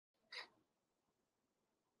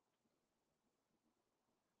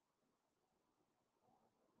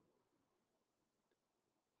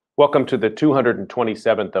Welcome to the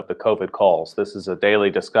 227th of the COVID calls. This is a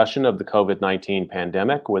daily discussion of the COVID-19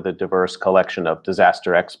 pandemic with a diverse collection of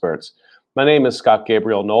disaster experts. My name is Scott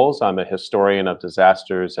Gabriel Knowles. I'm a historian of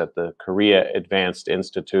disasters at the Korea Advanced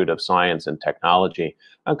Institute of Science and Technology.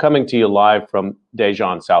 I'm coming to you live from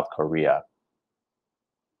Daejeon, South Korea.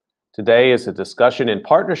 Today is a discussion in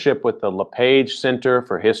partnership with the LePage Center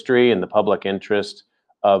for History and the Public Interest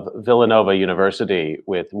of Villanova University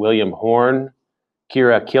with William Horn,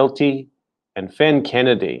 Kira Kilty, and Finn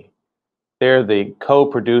Kennedy. They're the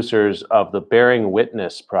co-producers of the Bearing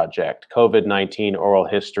Witness Project, COVID-19 Oral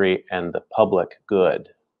History and the Public Good.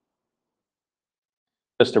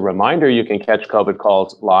 Just a reminder, you can catch COVID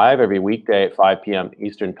Calls live every weekday at 5 p.m.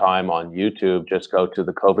 Eastern Time on YouTube. Just go to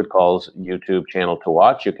the COVID Calls YouTube channel to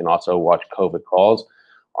watch. You can also watch COVID Calls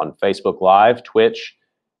on Facebook Live, Twitch,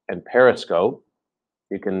 and Periscope.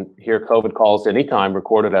 You can hear COVID Calls anytime,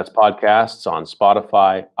 recorded as podcasts on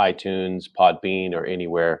Spotify, iTunes, Podbean, or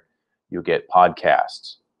anywhere you get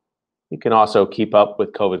podcasts. You can also keep up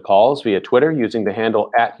with COVID Calls via Twitter using the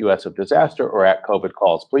handle @US of Disaster or @COVID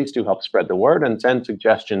Calls. Please do help spread the word and send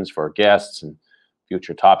suggestions for guests and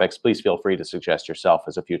future topics. Please feel free to suggest yourself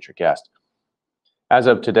as a future guest. As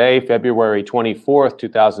of today, February 24th,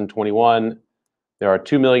 2021, there are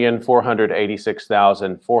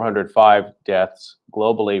 2,486,405 deaths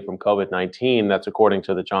globally from COVID-19. That's according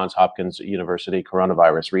to the Johns Hopkins University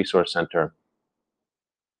Coronavirus Resource Center.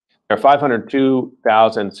 There are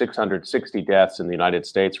 502,660 deaths in the United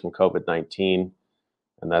States from COVID-19,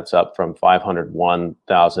 and that's up from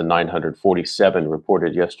 501,947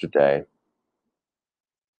 reported yesterday.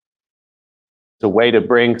 It's a way to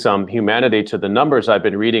bring some humanity to the numbers. I've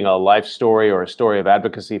been reading a life story or a story of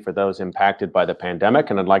advocacy for those impacted by the pandemic,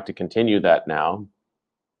 and I'd like to continue that now.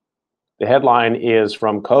 The headline is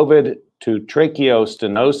From COVID to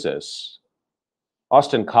Tracheostenosis.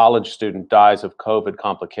 Austin College student dies of COVID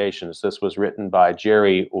complications. This was written by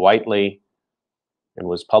Jerry Whiteley and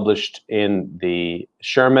was published in the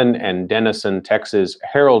Sherman and Denison, Texas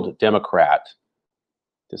Herald Democrat,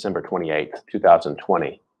 December 28th,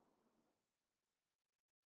 2020.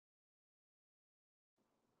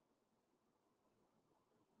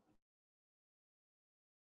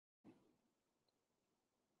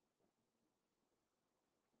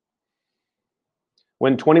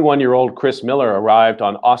 When 21-year-old Chris Miller arrived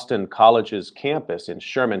on Austin College's campus in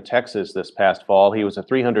Sherman, Texas this past fall, he was a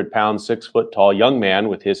 300-pound, 6-foot-tall young man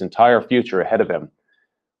with his entire future ahead of him.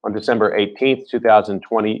 On December 18th,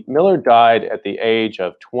 2020, Miller died at the age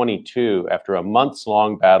of 22 after a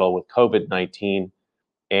months-long battle with COVID-19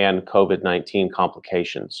 and COVID-19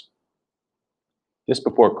 complications. Just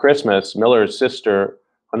before Christmas, Miller's sister,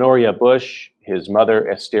 Honoria Bush, his mother,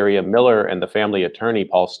 Esteria Miller, and the family attorney,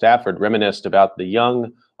 Paul Stafford, reminisced about the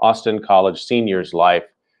young Austin College senior's life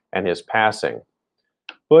and his passing.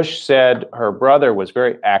 Bush said her brother was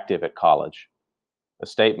very active at college. A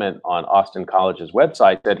statement on Austin College's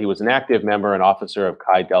website said he was an active member and officer of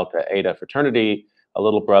Chi Delta Eta fraternity, a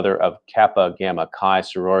little brother of Kappa Gamma Chi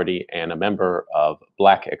sorority, and a member of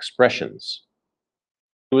Black Expressions.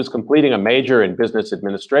 He was completing a major in business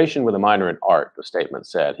administration with a minor in art, the statement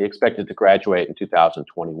said. He expected to graduate in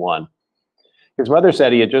 2021. His mother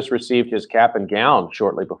said he had just received his cap and gown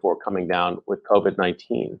shortly before coming down with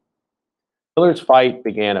COVID-19. Miller's fight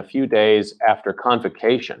began a few days after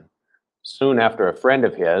convocation, soon after a friend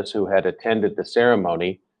of his who had attended the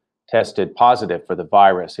ceremony tested positive for the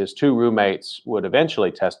virus. His two roommates would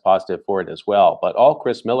eventually test positive for it as well, but all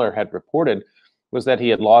Chris Miller had reported was that he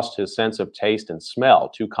had lost his sense of taste and smell,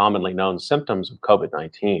 two commonly known symptoms of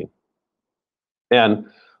COVID-19.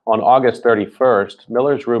 Then, on August 31st,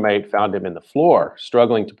 Miller's roommate found him in the floor,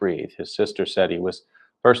 struggling to breathe. His sister said he was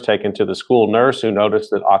first taken to the school nurse, who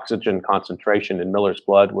noticed that oxygen concentration in Miller's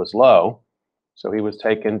blood was low, so he was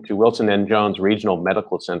taken to Wilson N. Jones Regional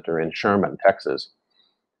Medical Center in Sherman, Texas.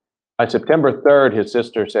 By September 3rd, his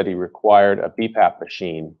sister said he required a BPAP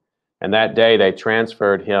machine, and that day, they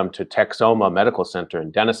transferred him to Texoma Medical Center in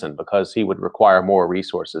Denison because he would require more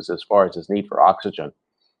resources as far as his need for oxygen.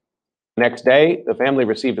 The next day, the family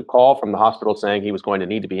received a call from the hospital saying he was going to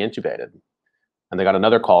need to be intubated. And they got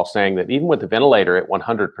another call saying that even with the ventilator at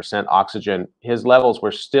 100% oxygen, his levels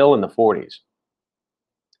were still in the 40s.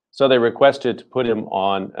 So they requested to put him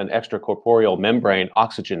on an extracorporeal membrane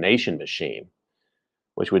oxygenation machine,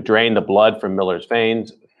 which would drain the blood from Miller's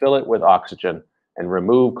veins, fill it with oxygen, and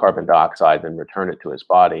remove carbon dioxide, then return it to his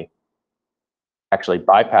body. Actually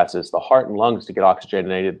bypasses the heart and lungs to get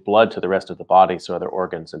oxygenated blood to the rest of the body so other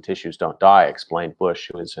organs and tissues don't die, explained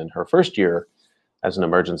Bush, who is in her first year as an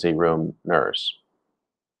emergency room nurse.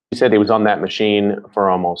 He said he was on that machine for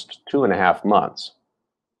almost 2.5 months.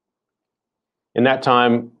 In that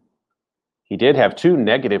time, he did have 2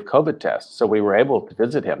 negative COVID tests, so we were able to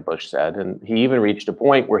visit him, Bush said, and he even reached a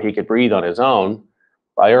point where he could breathe on his own.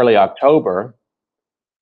 By early October,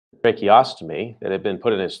 tracheostomy that had been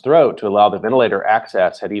put in his throat to allow the ventilator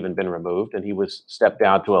access had even been removed, and he was stepped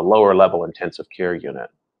down to a lower level intensive care unit.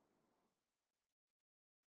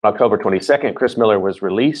 On October 22nd, Chris Miller was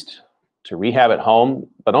released to rehab at home,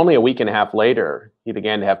 but only a week and a half later, he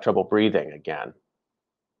began to have trouble breathing again.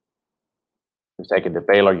 He was taken to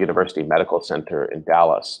Baylor University Medical Center in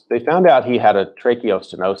Dallas. They found out he had a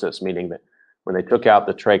tracheostenosis, meaning that when they took out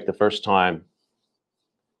the trach the first time,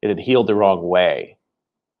 it had healed the wrong way,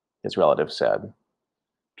 his relatives said.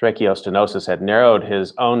 Tracheostenosis had narrowed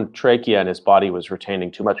his own trachea and his body was retaining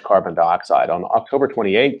too much carbon dioxide. On October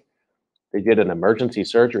 28th, they did an emergency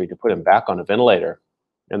surgery to put him back on a ventilator,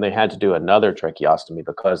 and they had to do another tracheostomy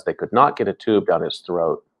because they could not get a tube down his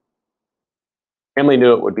throat. Family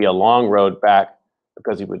knew it would be a long road back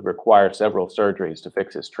because he would require several surgeries to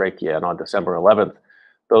fix his trachea, and on December 11th,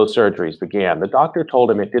 those surgeries began. The doctor told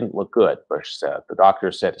him it didn't look good, Bush said. The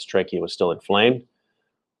doctor said his trachea was still inflamed.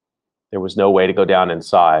 There was no way to go down in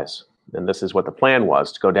size, and this is what the plan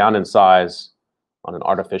was, to go down in size on an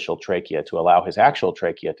artificial trachea to allow his actual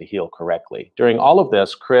trachea to heal correctly. During all of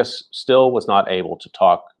this, Chris still was not able to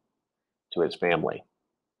talk to his family.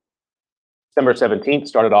 December 17th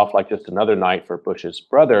started off like just another night for Bush's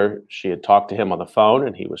brother. She had talked to him on the phone,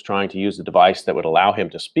 and he was trying to use the device that would allow him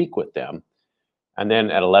to speak with them. And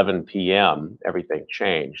then at 11 p.m., everything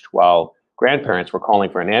changed. While grandparents were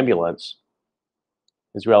calling for an ambulance,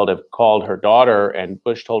 his relative called her daughter, and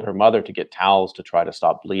Bush told her mother to get towels to try to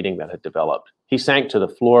stop bleeding that had developed. He sank to the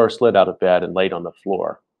floor, slid out of bed, and laid on the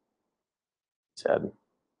floor, he said.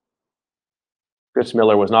 Chris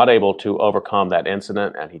Miller was not able to overcome that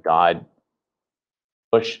incident, and he died.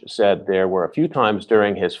 Bush said there were a few times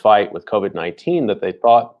during his fight with COVID-19 that they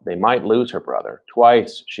thought they might lose her brother.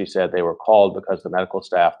 Twice, she said, they were called because the medical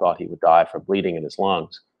staff thought he would die from bleeding in his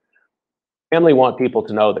lungs. Family want people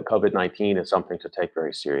to know that COVID-19 is something to take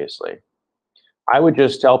very seriously. I would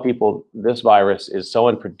just tell people this virus is so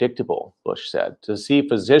unpredictable, Bush said. To see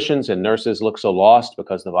physicians and nurses look so lost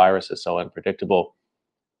because the virus is so unpredictable,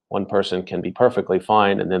 one person can be perfectly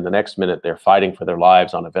fine, and then the next minute they're fighting for their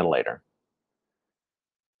lives on a ventilator.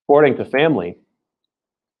 According to family,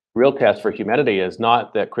 the real test for humanity is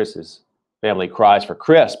not that Chris's family cries for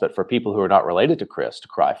Chris, but for people who are not related to Chris to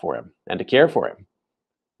cry for him and to care for him.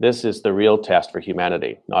 This is the real test for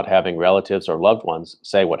humanity, not having relatives or loved ones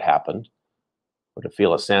say what happened, or to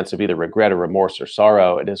feel a sense of either regret or remorse or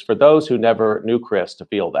sorrow. It is for those who never knew Chris to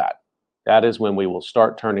feel that. That is when we will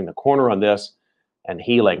start turning the corner on this and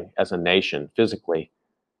healing as a nation, physically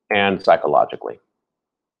and psychologically.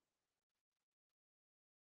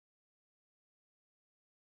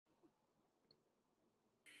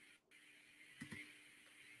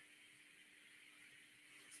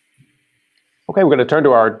 Okay, we're going to turn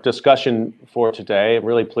to our discussion for today. I'm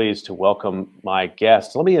really pleased to welcome my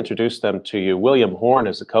guests. Let me introduce them to you. William Horn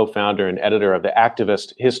is the co-founder and editor of the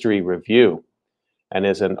Activist History Review and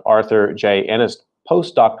is an Arthur J. Ennis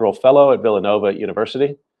postdoctoral fellow at Villanova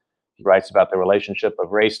University. He writes about the relationship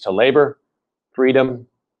of race to labor, freedom,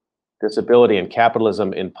 disability, and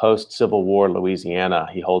capitalism in post-Civil War Louisiana.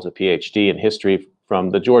 He holds a PhD in history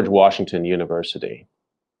from the George Washington University.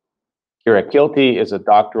 Kira Kilty is a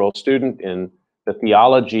doctoral student in the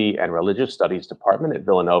Theology and Religious Studies Department at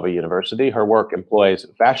Villanova University. Her work employs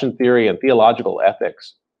fashion theory and theological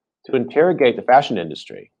ethics to interrogate the fashion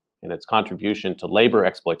industry and its contribution to labor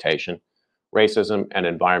exploitation, racism, and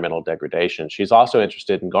environmental degradation. She's also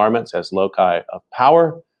interested in garments as loci of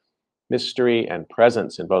power, mystery, and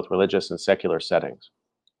presence in both religious and secular settings.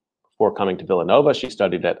 Before coming to Villanova, she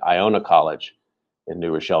studied at Iona College in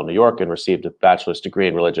New Rochelle, New York, and received a bachelor's degree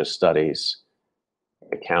in religious studies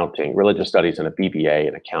and a BBA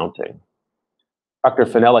in accounting. Dr.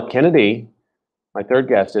 Fenella Kennedy, my third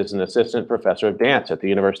guest, is an assistant professor of dance at the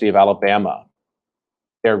University of Alabama.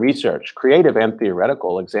 Their research, creative and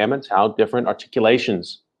theoretical, examines how different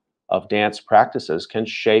articulations of dance practices can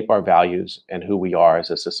shape our values and who we are as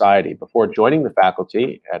a society. Before joining the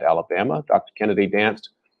faculty at Alabama, Dr. Kennedy danced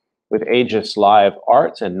with Aegis Live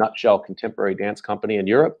Arts and Nutshell Contemporary Dance Company in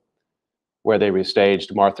Europe, where they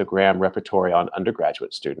restaged Martha Graham repertory on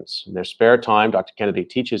undergraduate students. In their spare time, Dr. Kennedy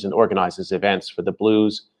teaches and organizes events for the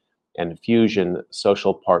blues and fusion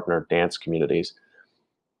social partner dance communities.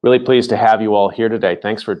 Really pleased to have you all here today.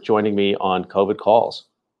 Thanks for joining me on COVID Calls.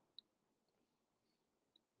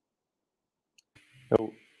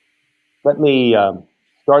 So let me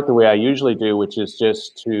start the way I usually do, which is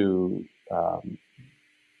just to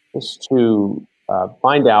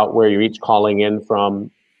find out where you're each calling in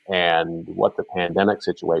from and what the pandemic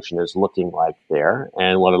situation is looking like there.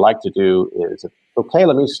 And what I'd like to do is, okay,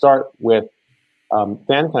 let me start with, Van,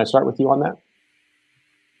 can I start with you on that?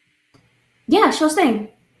 Yeah, sure thing.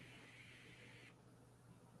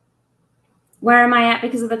 Where am I at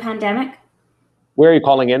because of the pandemic? Where are you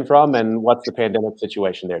calling in from, and what's the pandemic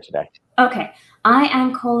situation there today? Okay, I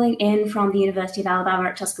am calling in from the University of Alabama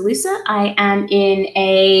at Tuscaloosa. I am in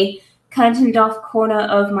a curtained off corner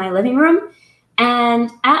of my living room.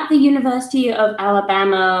 And at the University of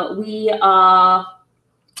Alabama, we are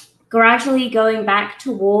gradually going back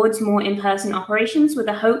towards more in-person operations with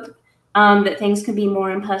the hope that things can be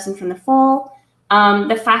more in-person from the fall.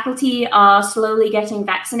 The faculty are slowly getting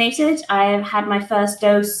vaccinated. I have had my first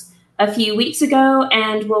dose a few weeks ago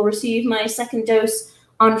and will receive my second dose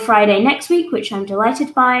on Friday next week, which I'm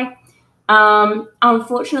delighted by.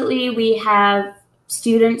 Unfortunately, we have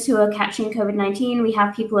students who are catching COVID-19. We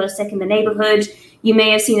have people who are sick in the neighborhood. You may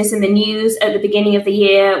have seen us in the news at the beginning of the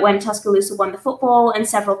year when Tuscaloosa won the football and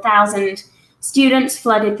several thousand students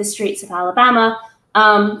flooded the streets of Alabama.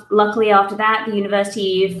 Luckily, after that, the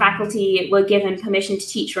university faculty were given permission to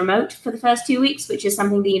teach remote for the first 2 weeks, which is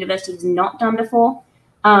something the university has not done before.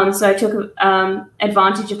 So I took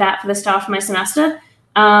advantage of that for the start of my semester.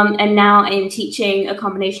 And now I'm teaching a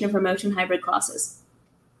combination of remote and hybrid classes.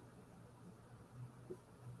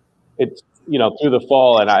 It's, through the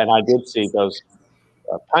fall, and I did see those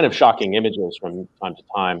kind of shocking images from time to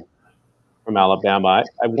time from Alabama.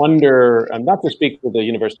 I wonder, not to speak for the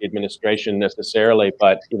university administration necessarily,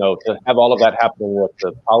 but, to have all of that happening with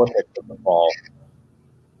the politics of the fall,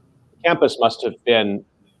 the campus must have been,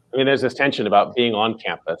 there's this tension about being on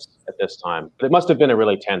campus at this time, but it must have been a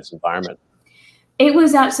really tense environment. It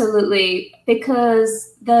was absolutely,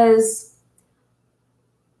 because there's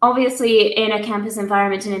obviously in a campus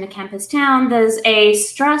environment and in a campus town, there's a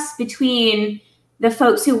stress between the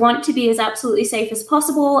folks who want to be as absolutely safe as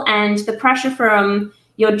possible and the pressure from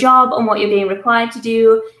your job and what you're being required to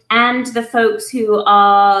do, and the folks who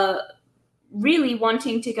are really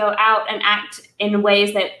wanting to go out and act in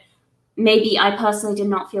ways that maybe I personally did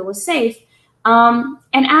not feel was safe. And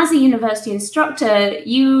as a university instructor,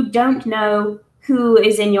 you don't know who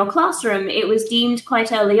is in your classroom. It was deemed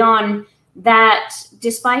quite early on that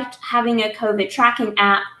despite having a COVID tracking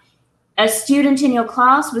app, a student in your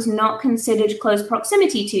class was not considered close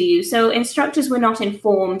proximity to you. So instructors were not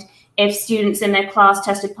informed if students in their class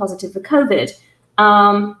tested positive for COVID,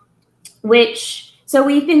 so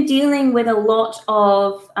we've been dealing with a lot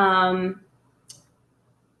of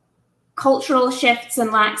cultural shifts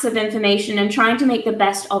and lacks of information and trying to make the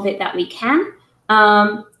best of it that we can.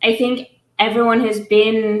 I think everyone has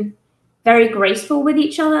been very graceful with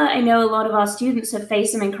each other. I know a lot of our students have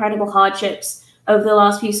faced some incredible hardships over the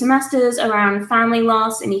last few semesters around family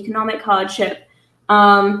loss and economic hardship.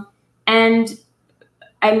 And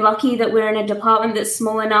I'm lucky that we're in a department that's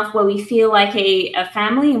small enough where we feel like a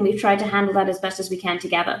family, and we've tried to handle that as best as we can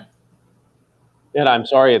together. And I'm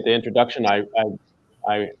sorry, at the introduction, I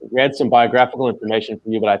read some biographical information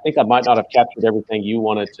from you, but I think I might not have captured everything you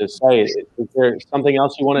wanted to say. Is there something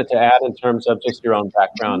else you wanted to add in terms of just your own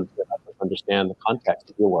background to help us understand the context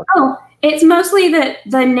of your work? Oh, it's mostly that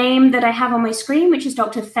the name that I have on my screen, which is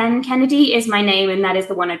Dr. Fen Kennedy, is my name, and that is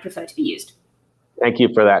the one I'd prefer to be used. Thank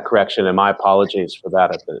you for that correction, and my apologies for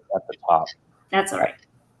that at the top. That's all right.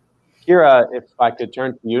 Kira, if I could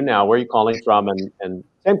turn to you now, where are you calling from? And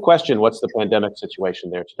same question, what's the pandemic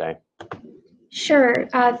situation there today? Sure.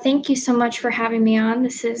 Thank you so much for having me on.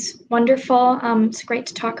 This is wonderful. It's great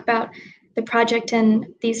to talk about the project and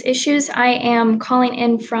these issues. I am calling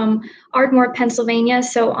in from Ardmore, Pennsylvania,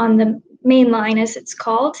 so on the main line, as it's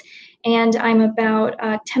called, and I'm about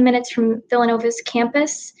 10 minutes from Villanova's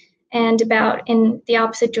campus and about in the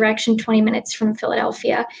opposite direction, 20 minutes from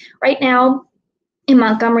Philadelphia. Right now, in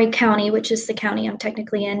Montgomery County, which is the county I'm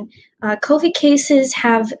technically in, COVID cases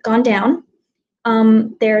have gone down.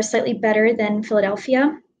 They're slightly better than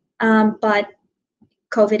Philadelphia, but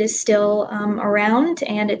COVID is still around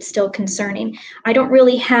and it's still concerning. I don't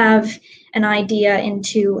really have an idea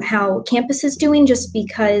into how campus is doing just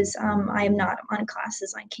because I am not on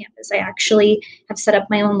classes on campus. I actually have set up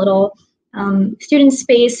my own little student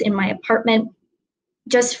space in my apartment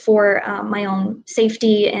just for my own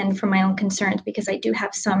safety and for my own concerns, because I do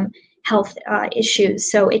have some health issues.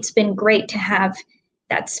 So it's been great to have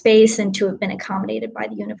that space and to have been accommodated by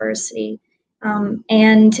the university.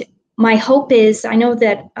 And my hope is, I know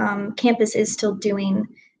that campus is still doing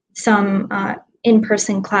some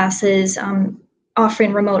in-person classes,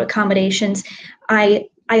 offering remote accommodations. I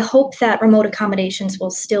hope that remote accommodations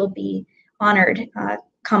will still be honored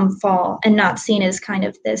come fall, and not seen as kind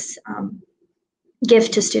of this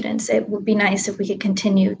gift to students. It would be nice if we could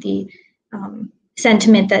continue the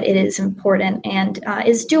sentiment that it is important and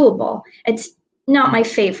is doable. It's not my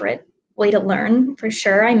favorite way to learn, for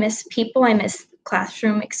sure. I miss people, I miss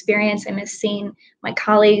classroom experience, I miss seeing my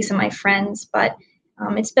colleagues and my friends, but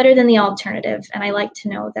it's better than the alternative. And I like to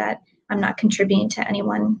know that I'm not contributing to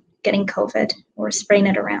anyone getting COVID or spraying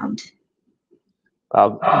it around.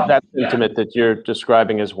 That sentiment that you're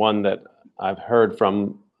describing is one that I've heard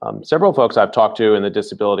from several folks I've talked to in the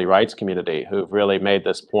disability rights community who've really made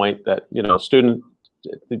this point that, you know,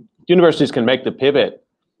 universities can make the pivot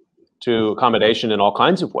to accommodation in all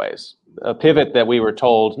kinds of ways. A pivot that we were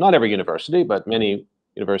told, not every university, but many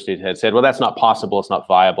universities had said, well, that's not possible, it's not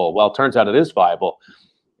viable. Well, it turns out it is viable.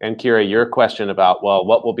 And Kira, your question about, well,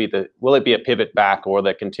 what will it be a pivot back, or will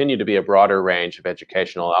there continue to be a broader range of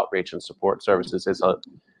educational outreach and support services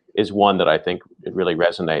is one that I think it really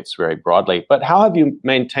resonates very broadly. But how have you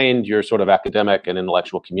maintained your sort of academic and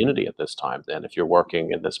intellectual community at this time then, if you're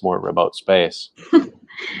working in this more remote space?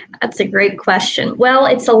 That's a great question. Well,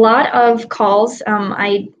 it's a lot of calls.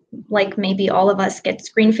 I, like maybe all of us, get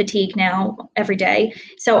screen fatigue now every day.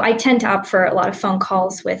 So I tend to opt for a lot of phone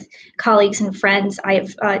calls with colleagues and friends.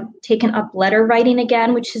 I've taken up letter writing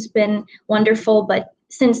again, which has been wonderful, but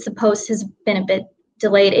since the post has been a bit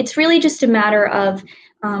delayed, it's really just a matter of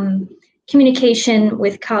communication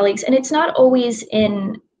with colleagues. And it's not always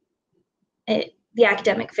in the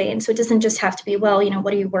academic vein. So it doesn't just have to be, well, you know,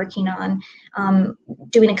 what are you working on?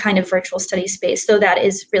 Doing a kind of virtual study space. So that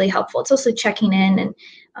is really helpful. It's also checking in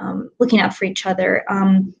and looking out for each other.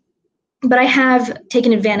 But I have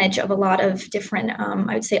taken advantage of a lot of different,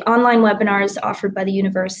 I would say, online webinars offered by the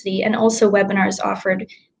university, and also webinars offered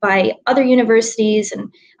by other universities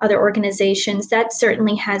and other organizations. That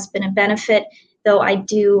certainly has been a benefit, though I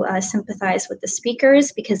do sympathize with the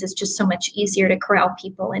speakers, because it's just so much easier to corral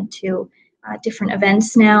people into different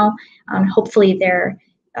events now. Hopefully their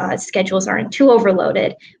schedules aren't too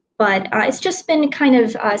overloaded, but it's just been kind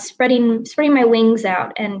of spreading my wings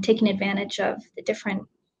out and taking advantage of the different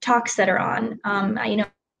talks that are on. You know,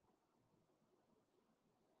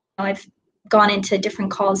 I've gone into different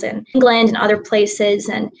calls in England and other places,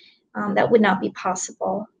 and that would not be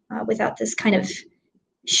possible without this kind of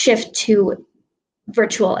shift to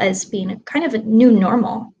virtual as being kind of a new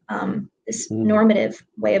normal. This normative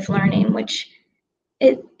way of learning, which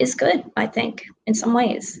it is good, I think, in some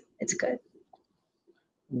ways. It's good.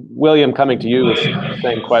 William, coming to you, the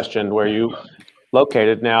same question. Where are you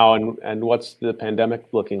located now, and what's the pandemic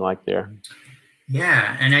looking like there?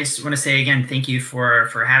 Yeah, and I just want to say again, thank you for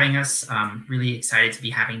having us. Really excited to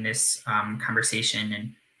be having this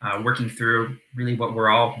conversation and working through really what we're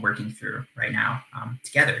all working through right now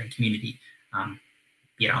together in community,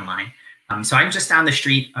 be it online. So I'm just down the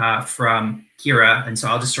street from Kira, and so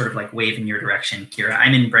I'll just sort of like wave in your direction, Kira.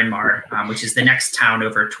 I'm in Bryn Mawr, which is the next town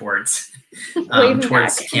over towards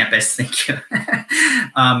campus. Thank you.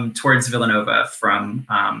 Towards Villanova from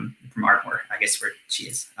Ardmore, I guess, where she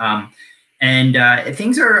is. And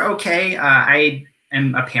things are okay. I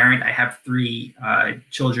am a parent. I have 3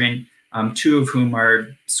 children, 2 of whom are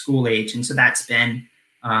school age, and so that's been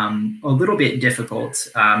a little bit difficult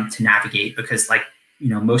to navigate, because, like, you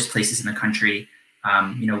know, most places in the country,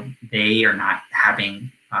 you know, they are not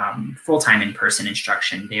having full-time in-person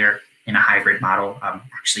instruction. They're in a hybrid model,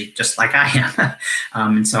 actually, just like I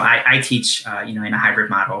am. And so I teach, you know, in a hybrid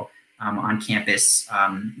model on campus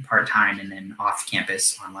part-time, and then off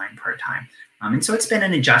campus online part-time. And so it's been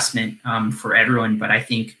an adjustment for everyone. But I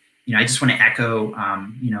think, you know, I just want to echo,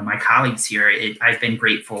 you know, my colleagues here. I've been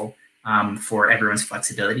grateful for everyone's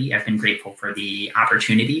flexibility. I've been grateful for the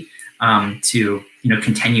opportunity to, you know,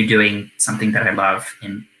 continue doing something that I love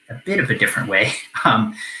in a bit of a different way.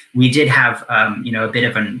 We did have, you know, a bit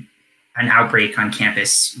of an outbreak on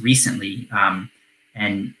campus recently.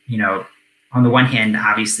 And, you know, on the one hand,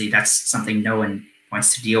 obviously, that's something no one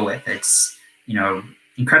wants to deal with. It's, you know,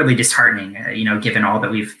 incredibly disheartening, you know, given all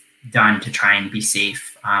that we've done to try and be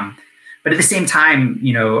safe. But at the same time,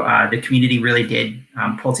 you know, the community really did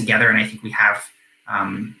pull together, and I think we have,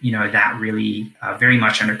 you know, that really very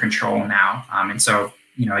much under control now. And so,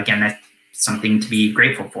 you know, again, that's something to be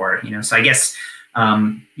grateful for, you know. So I guess,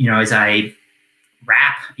 you know, as I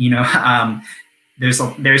wrap, you know,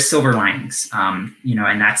 there's silver linings, you know,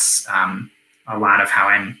 and that's a lot of how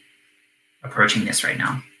I'm approaching this right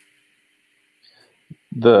now.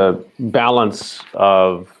 The balance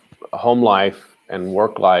of home life and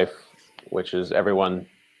work life, which is everyone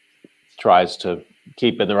tries to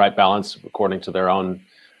keep in the right balance according to their own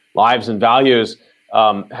lives and values.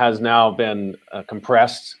 has now been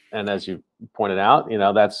compressed. And as you pointed out,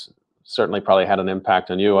 that's certainly probably had an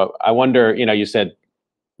impact on you. I wonder, you said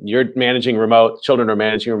you're managing remote, children are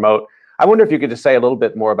managing remote. I wonder if you could just say a little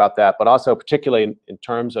bit more about that, but also particularly in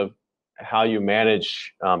terms of how you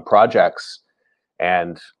manage projects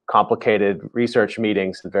and complicated research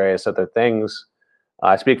meetings and various other things.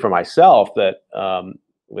 I speak for myself that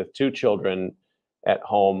with 2 children at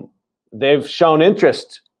home, they've shown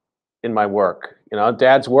interest in my work.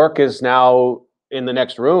 Dad's work is now in the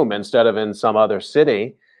next room instead of in some other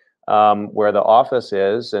city where the office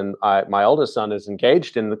is. And my oldest son is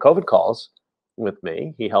engaged in the COVID calls with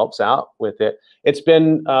me. He helps out with it. It's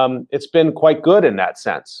been quite good in that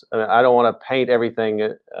sense. I don't want to paint everything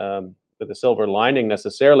with a silver lining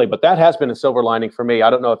necessarily, but that has been a silver lining for me. I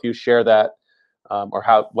don't know if you share that or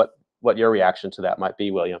what your reaction to that might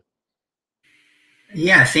be, William.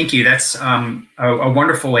 Yeah, thank you. That's a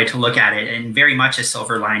wonderful way to look at it, and very much a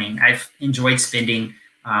silver lining. I've enjoyed spending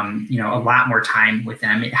a lot more time with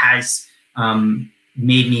them. It has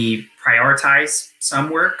made me prioritize some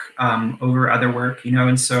work over other work,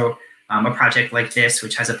 and so a project like this,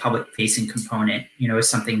 which has a public-facing component, is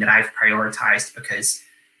something that I've prioritized because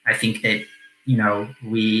I think that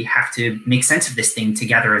we have to make sense of this thing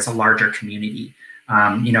together as a larger community,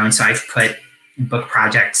 and so I've put book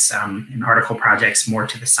projects and article projects more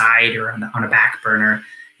to the side or on a back burner,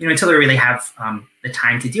 until I really have the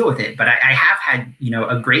time to deal with it. But I have had,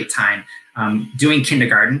 a great time doing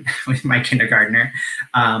kindergarten with my kindergartner,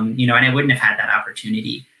 and I wouldn't have had that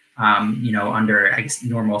opportunity, under, I guess,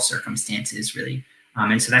 normal circumstances, really.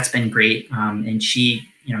 And so that's been great. And she,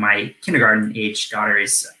 my kindergarten age daughter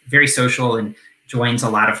is very social and joins a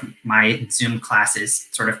lot of my Zoom classes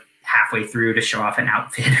sort of halfway through to show off an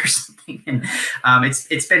outfit or something. And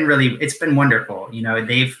it's been wonderful.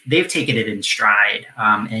 They've taken it in stride,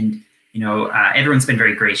 and everyone's been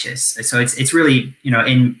very gracious. So it's really,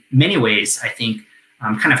 in many ways, I think,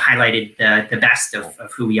 kind of highlighted the best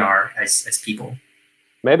of who we are as people.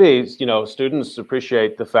 Maybe students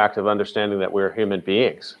appreciate the fact of understanding that we're human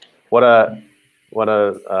beings. What a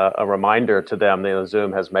reminder to them.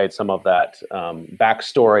 Zoom has made some of that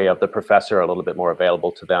backstory of the professor a little bit more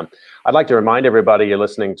available to them. I'd like to remind everybody you're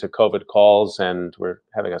listening to COVID Calls, and we're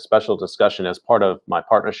having a special discussion as part of my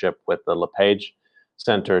partnership with the LePage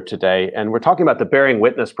Center today. And we're talking about the Bearing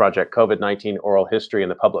Witness Project, COVID-19 Oral History in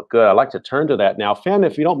the Public Good. I'd like to turn to that now. Finn,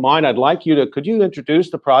 if you don't mind, could you introduce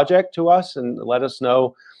the project to us and let us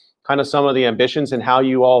know kind of some of the ambitions and how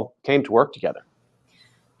you all came to work together?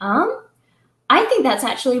 I think that's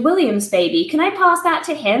actually William's baby. Can I pass that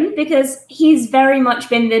to him? Because he's very much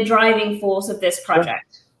been the driving force of this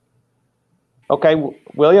project. Sure. Okay,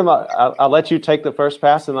 William, I'll let you take the first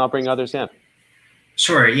pass and I'll bring others in.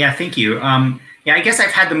 Sure, yeah, thank you. Yeah, I guess I've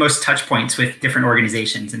had the most touch points with different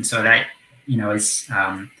organizations, and so that, is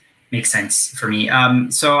makes sense for me.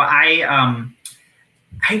 So I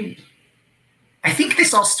think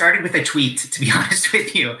this all started with a tweet, to be honest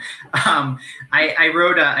with you. I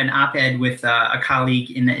wrote an op-ed with a colleague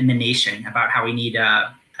in the Nation about how we need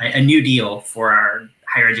a new deal for our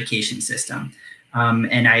higher education system.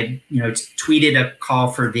 And I tweeted a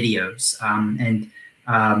call for videos.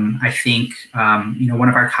 I think one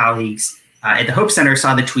of our colleagues at the Hope Center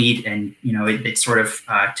saw the tweet, and it sort of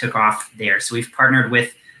took off there. So we've partnered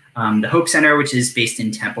with the Hope Center, which is based in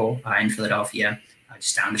Temple in Philadelphia,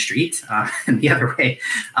 just down the street the other way.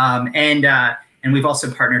 And we've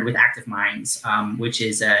also partnered with Active Minds, which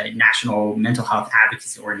is a national mental health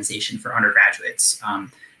advocacy organization for undergraduates.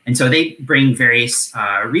 And so they bring various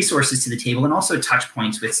resources to the table, and also touch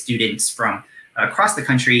points with students from across the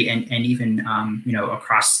country and even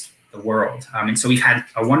across the world. And so we've had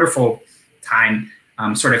a wonderful time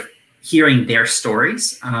sort of hearing their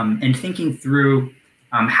stories and thinking through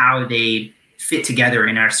how they fit together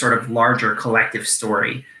in our sort of larger collective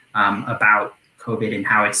story about COVID and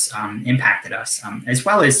how it's impacted us, as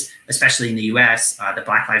well as, especially in the US, the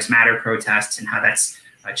Black Lives Matter protests and how that's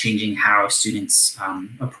changing how students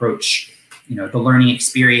approach the learning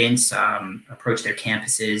experience, approach their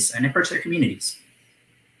campuses, and approach their communities.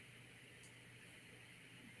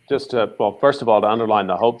 Just well, first of all, to underline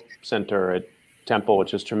the Hope Center at Temple,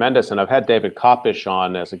 which is tremendous, and I've had David Kopish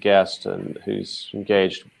on as a guest, and who's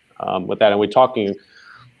engaged with that. And I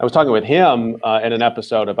was talking with him in an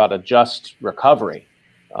episode about a just recovery.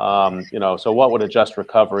 So what would a just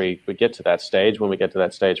recovery, if we get to that stage, when we get to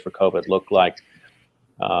that stage for COVID, look like?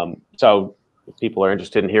 So if people are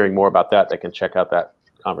interested in hearing more about that, they can check out that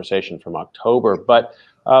conversation from October. But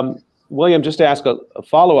William, just to ask a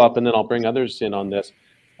follow-up, and then I'll bring others in on this.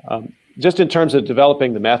 Just in terms of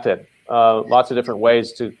developing the method, lots of different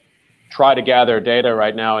ways to try to gather data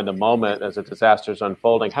right now in the moment as a disaster is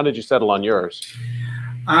unfolding. How did you settle on yours?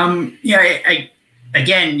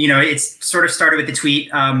 Again, it's sort of started with the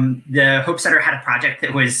tweet. The Hope Center had a project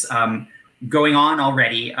that was going on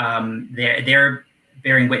already. Their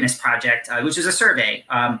Bearing Witness project, which is a survey,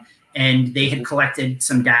 and they had collected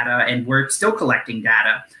some data, and we're still collecting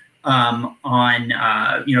data on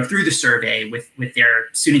through the survey with their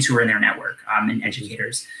students who are in their network and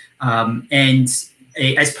educators. And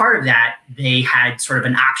as part of that, they had sort of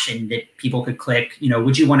an option that people could click.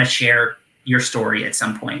 Would you want to share your story at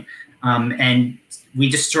some point? And we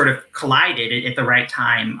just sort of collided at the right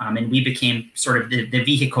time, and we became sort of the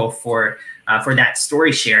vehicle for that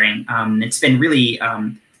story sharing. It's been really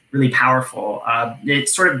powerful.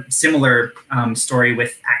 It's sort of similar story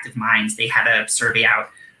with Active Minds. They had a survey out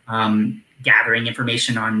gathering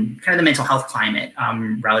information on kind of the mental health climate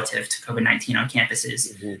relative to COVID-19 on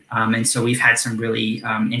campuses. Mm-hmm. And so we've had some really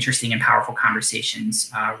interesting and powerful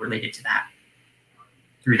conversations related to that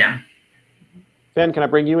through them. Ben, can I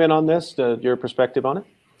bring you in on this, your perspective on it?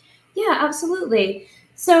 Yeah, absolutely.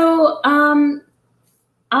 So I'm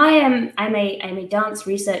a dance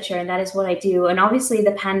researcher, and that is what I do. And obviously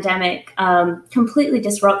the pandemic completely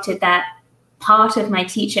disrupted that part of my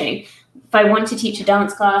teaching. If I want to teach a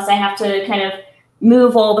dance class, I have to kind of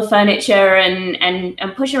move all the furniture and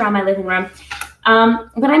push around my living room.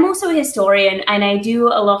 But I'm also a historian, and I do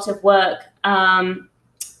a lot of work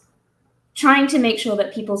trying to make sure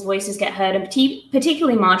that people's voices get heard, and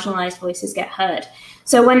particularly marginalized voices get heard.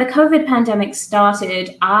 So when the COVID pandemic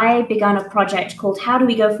started, I began a project called How Do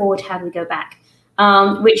We Go Forward, How Do We Go Back?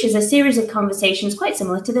 Which is a series of conversations, quite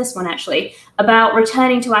similar to this one actually, about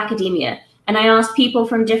returning to academia. And I asked people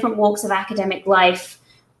from different walks of academic life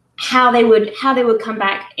how they would come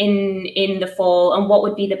back in the fall, and what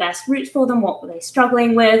would be the best route for them, what were they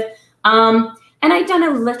struggling with. And I'd done a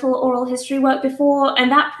little oral history work before,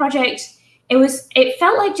 and that project, it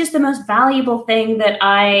felt like just the most valuable thing that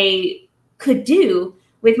I could do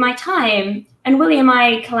with my time. And Willie and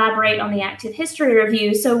I collaborate on the Active History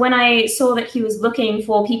Review. So when I saw that he was looking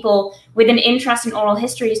for people with an interest in oral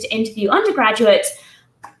histories to interview undergraduates,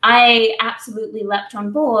 I absolutely leapt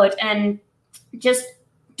on board and just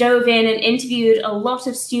dove in and interviewed a lot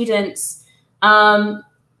of students. And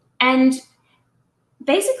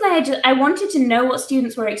basically, I wanted to know what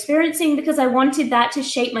students were experiencing, because I wanted that to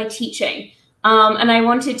shape my teaching. And I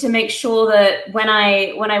wanted to make sure that when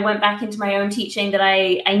I went back into my own teaching, that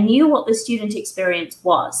I knew what the student experience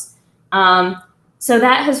was. So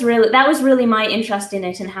that was really my interest in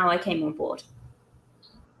it and how I came on board.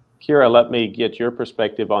 Kira, let me get your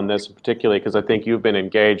perspective on this, particularly because I think you've been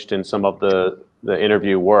engaged in some of the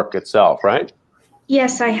interview work itself, right?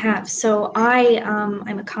 Yes, I have. So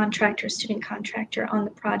I'm a contractor, student contractor on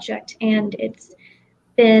the project, and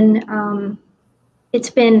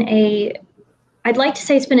I'd like to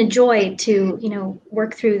say it's been a joy to,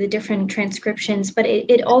 work through the different transcriptions, but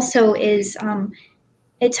it also is,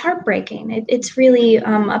 it's heartbreaking. It's really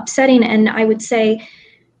upsetting. And I would say,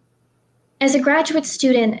 as a graduate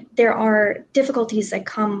student, there are difficulties that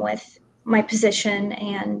come with my position,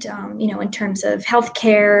 and, in terms of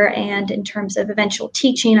healthcare and in terms of eventual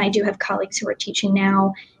teaching. I do have colleagues who are teaching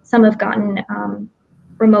now. Some have gotten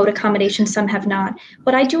remote accommodations, some have not.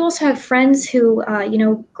 But I do also have friends who,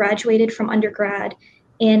 graduated from undergrad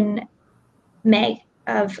in May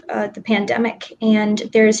of the pandemic. And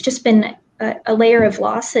there's just been a layer of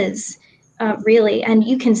losses, really. And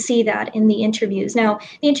you can see that in the interviews. Now,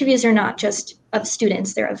 the interviews are not just of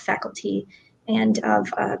students, they're of faculty and of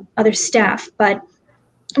other staff. But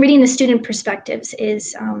reading the student perspectives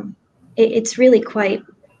is, it's really quite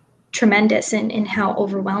tremendous in how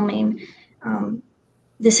overwhelming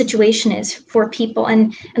the situation is for people.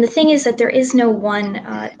 And the thing is that there is no one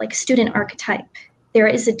student archetype. There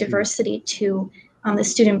is a diversity to the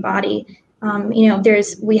student body.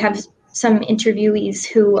 We have some interviewees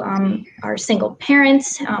who are single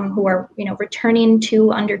parents, who are returning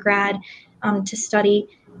to undergrad to study,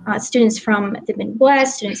 students from the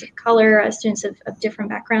Midwest, students of color, students of different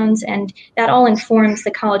backgrounds, and that all informs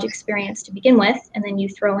the college experience to begin with. And then you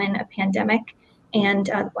throw in a pandemic and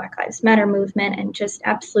the Black Lives Matter movement and just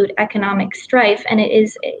absolute economic strife, and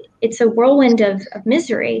it's a whirlwind of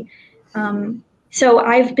misery. So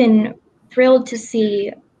I've been thrilled to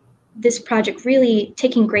see this project really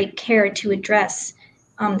taking great care to address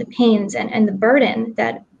the pains and the burden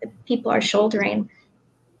that people are shouldering,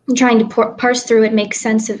 and trying to parse through it, make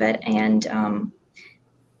sense of it, and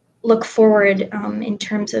look forward in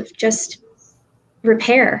terms of just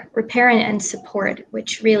repair and support,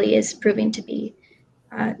 which really is proving to be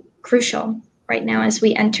crucial right now as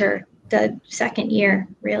we enter the second year,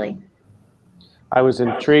 really. I was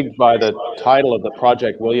intrigued by the title of the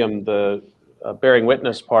project, William. The bearing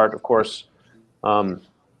witness part, of course,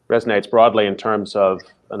 resonates broadly in terms of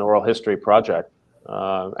an oral history project,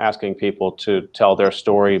 asking people to tell their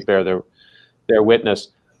story, bear their witness.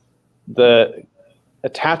 The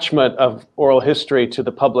attachment of oral history to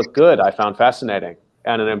the public good I found fascinating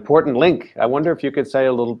and an important link. I wonder if you could say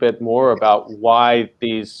a little bit more about why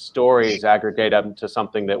these stories aggregate up to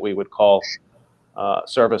something that we would call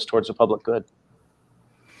service towards the public good.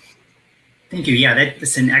 Thank you. Yeah,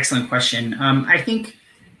 that's an excellent question. I think,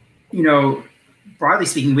 broadly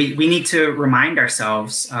speaking, we need to remind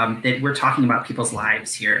ourselves that we're talking about people's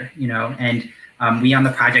lives here, and we on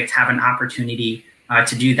the project have an opportunity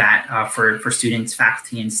to do that for students,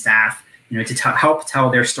 faculty, and staff, to help tell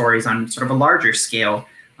their stories on sort of a larger scale,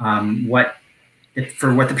 what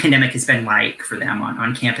the pandemic has been like for them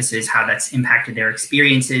on campuses, how that's impacted their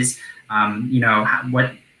experiences,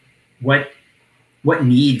 what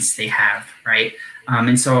needs they have, right?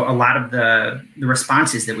 And so a lot of the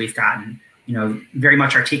responses that we've gotten, very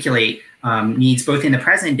much articulate needs both in the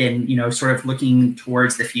present and, sort of looking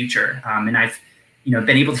towards the future. And I've, been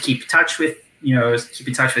able to keep in touch with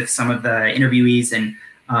some of the interviewees and,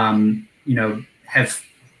 have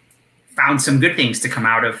found some good things to come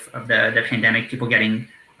out of the pandemic, people getting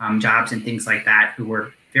jobs and things like that who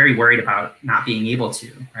were very worried about not being able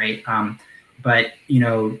to, right? But,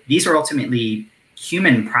 these are ultimately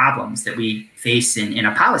human problems that we face in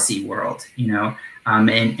a policy world,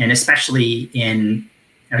 and especially in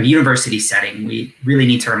a university setting, we really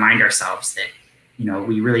need to remind ourselves that,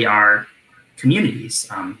 we really are communities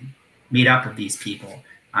made up of these people.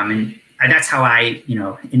 And that's how I,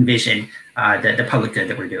 envision the public good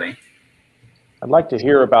that we're doing. I'd like to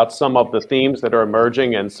hear about some of the themes that are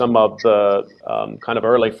emerging and some of the kind of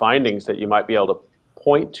early findings that you might be able to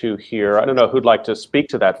point to here. I don't know who'd like to speak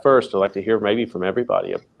to that first. I'd like to hear maybe from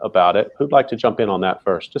everybody about it. Who'd like to jump in on that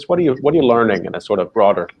first? Just what are you learning in a sort of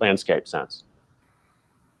broader landscape sense?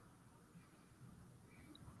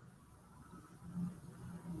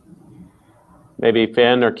 Maybe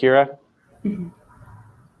Finn or Kira? Mm-hmm.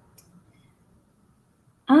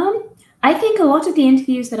 I think a lot of the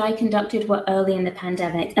interviews that I conducted were early in the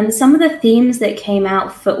pandemic, and some of the themes that came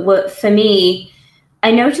out for me,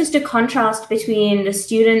 I noticed a contrast between the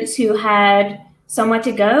students who had somewhere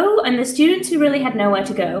to go and the students who really had nowhere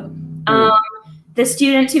to go. The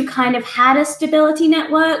students who kind of had a stability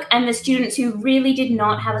network and the students who really did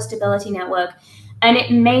not have a stability network. And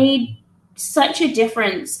it made such a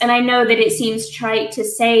difference. And I know that it seems trite to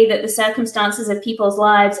say that the circumstances of people's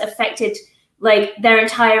lives affected like their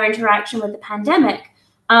entire interaction with the pandemic.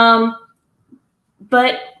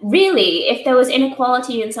 But really, if there was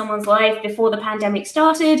inequality in someone's life before the pandemic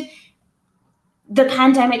started, the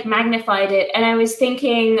pandemic magnified it. And I was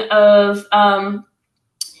thinking of,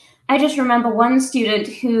 I just remember one student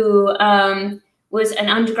who was an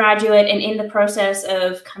undergraduate and in the process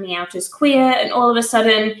of coming out as queer, and all of a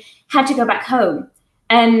sudden had to go back home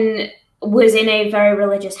and was in a very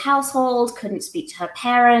religious household, couldn't speak to her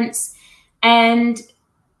parents. And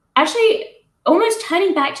actually, almost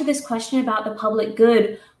turning back to this question about the public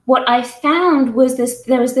good, what I found was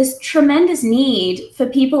there was this tremendous need for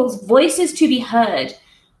people's voices to be heard.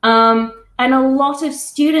 And a lot of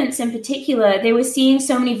students in particular, they were seeing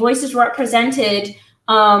so many voices represented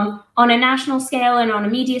on a national scale and on a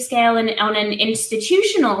media scale and on an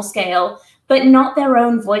institutional scale, but not their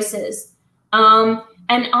own voices.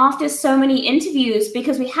 And after so many interviews,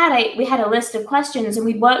 because we had a list of questions and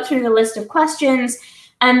we'd worked through the list of questions,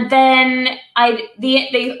 and then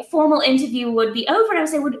the formal interview would be over, and I would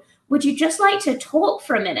say, would you just like to talk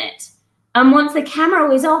for a minute? And once the camera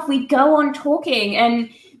was off, we'd go on talking, and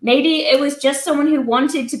maybe it was just someone who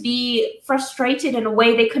wanted to be frustrated in a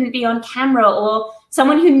way they couldn't be on camera, or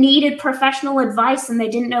someone who needed professional advice and they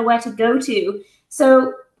didn't know where to go to.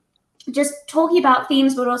 So just talking about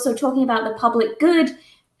themes, but also talking about the public good,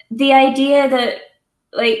 the idea that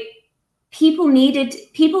like people needed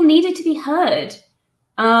to be heard.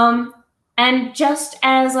 And just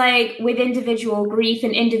as like with individual grief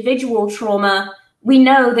and individual trauma, we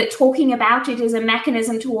know that talking about it is a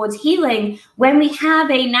mechanism towards healing. When we have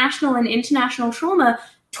a national and international trauma,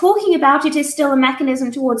 talking about it is still a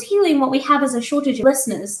mechanism towards healing. What we have is a shortage of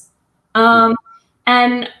listeners.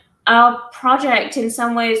 And our project in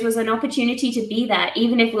some ways was an opportunity to be that,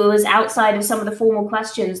 even if it was outside of some of the formal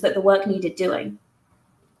questions that the work needed doing.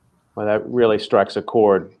 Well, that really strikes a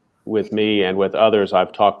chord with me and with others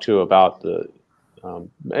I've talked to about the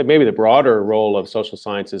maybe the broader role of social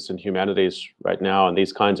sciences and humanities right now in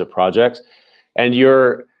these kinds of projects. And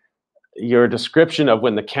your description of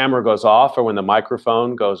when the camera goes off or when the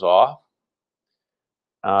microphone goes off,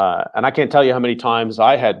 And I can't tell you how many times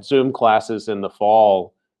I had Zoom classes in the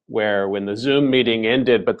fall where when the Zoom meeting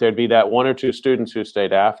ended, but there'd be that one or two students who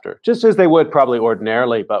stayed after, just as they would probably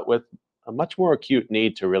ordinarily, but with a much more acute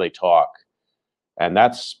need to really talk. And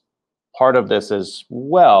that's part of this as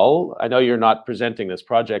well. I know you're not presenting this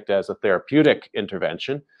project as a therapeutic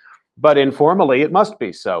intervention, but informally it must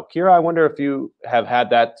be so. Kira, I wonder if you have had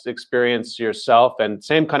that experience yourself, and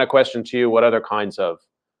same kind of question to you, what other kinds of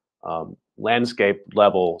landscape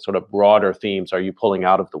level, sort of broader themes are you pulling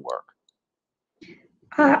out of the work?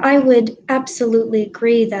 I would absolutely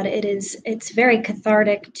agree that it's very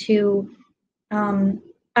cathartic to,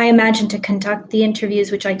 I imagine, to conduct the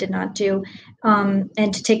interviews, which I did not do,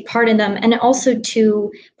 and to take part in them, and also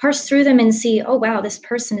to parse through them and see, oh wow, this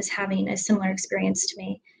person is having a similar experience to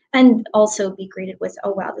me, and also be greeted with,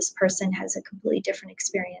 oh wow, this person has a completely different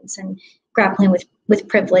experience and grappling with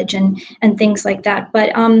privilege and things like that.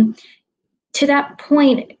 But to that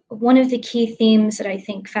point, one of the key themes that I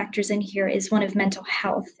think factors in here is one of mental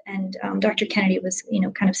health, and Dr. Kennedy was,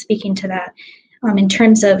 kind of speaking to that in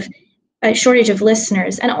terms of a shortage of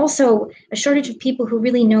listeners, and also a shortage of people who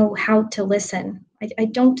really know how to listen. I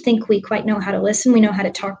don't think we quite know how to listen. We know how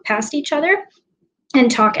to talk past each other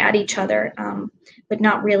and talk at each other, but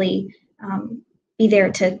not really be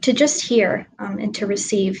there to just hear and to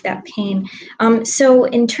receive that pain. So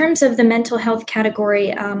in terms of the mental health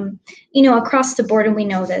category, across the board, and we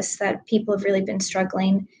know this, that people have really been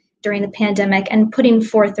struggling during the pandemic and putting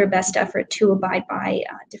forth their best effort to abide by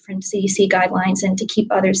different CDC guidelines and to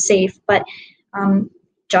keep others safe. But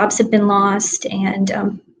jobs have been lost, and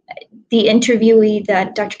the interviewee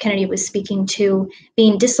that Dr. Kennedy was speaking to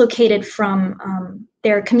being dislocated from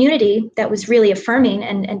their community that was really affirming,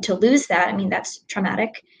 and to lose that, I mean, that's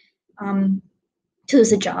traumatic. To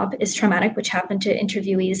lose a job is traumatic, which happened to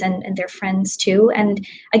interviewees and their friends too. And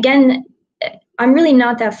again, I'm really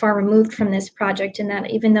not that far removed from this project, in that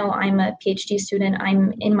even though I'm a PhD student,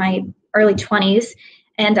 I'm in my early 20s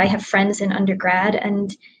and I have friends in undergrad,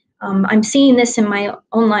 and I'm seeing this in my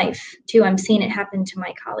own life too. I'm seeing it happen to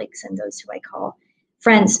my colleagues and those who I call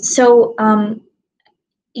friends. So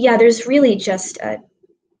yeah, there's really just a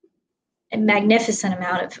magnificent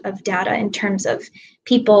amount of data in terms of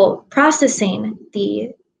people processing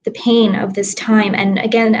the pain of this time. And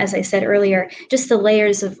again, as I said earlier, just the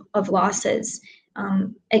layers of losses.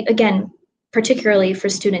 Again, particularly for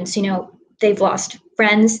students, they've lost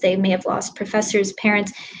friends, they may have lost professors,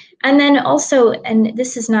 parents, and then also, and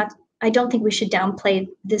this is not, I don't think we should downplay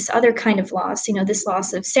this other kind of loss, this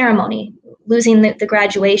loss of ceremony, losing the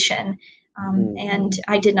graduation. And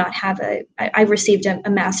I did not have I received a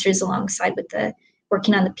master's alongside with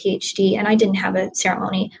working on the PhD, and I didn't have a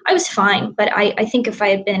ceremony. I was fine, but I think if I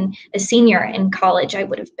had been a senior in college, I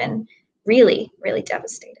would have been really, really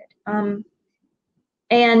devastated.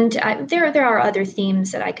 And there are other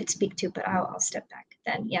themes that I could speak to, but I'll step back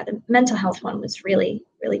then. Yeah, the mental health one was really,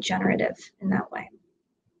 really generative in that way.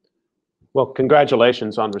 Well,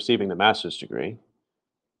 congratulations on receiving the master's degree.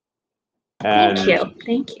 And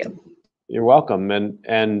Thank you. You're welcome.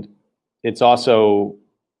 And it's also,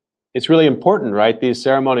 it's really important, right? These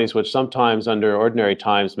ceremonies, which sometimes under ordinary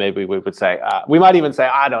times, maybe we would say, we might even say,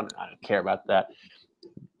 I don't care about that.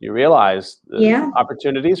 You realize the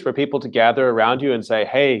opportunities for people to gather around you and say,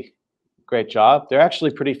 hey, great job. They're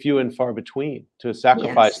actually pretty few and far between. To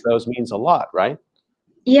sacrifice those means a lot, right?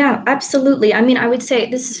 Yeah, absolutely. I mean, I would say,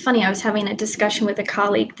 this is funny. I was having a discussion with a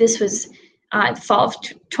colleague. This was fall of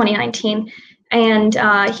 2019. And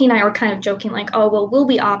he and I were kind of joking, like, oh, well, will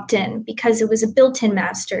we opt in? Because it was a built-in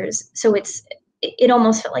master's. So it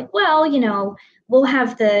almost felt like, well, we'll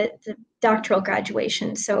have the doctoral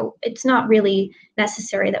graduation. So it's not really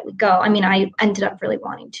necessary that we go. I mean, I ended up really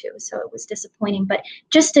wanting to, so it was disappointing. But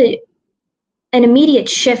just an immediate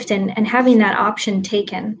shift and having that option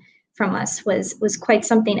taken from us was quite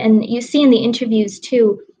something. And you see in the interviews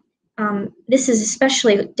too, this is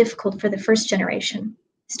especially difficult for the first generation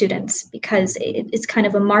students, because it's kind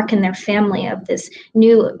of a mark in their family of this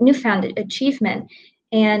newfound achievement.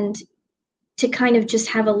 And to kind of just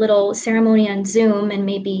have a little ceremony on Zoom, and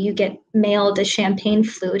maybe you get mailed a champagne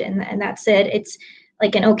flute and that's it. It's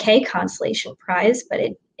like an okay consolation prize, but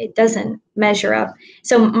it doesn't measure up.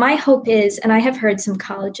 So my hope is, and I have heard some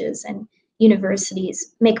colleges and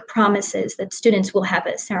universities make promises that students will have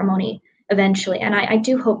a ceremony eventually. And I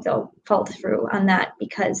do hope they'll follow through on that,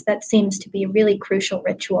 because that seems to be a really crucial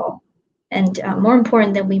ritual and more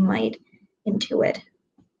important than we might intuit.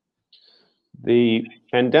 The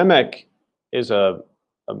pandemic is a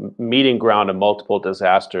meeting ground of multiple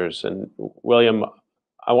disasters. And William,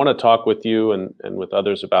 I want to talk with you and with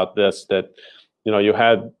others about this, that you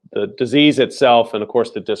had the disease itself, and of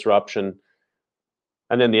course the disruption,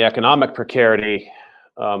 and then the economic precarity,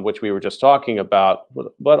 which we were just talking about,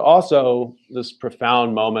 but also this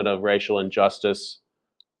profound moment of racial injustice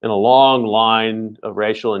in a long line of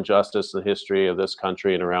racial injustice in the history of this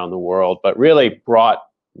country and around the world, but really brought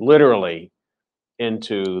literally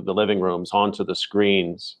into the living rooms, onto the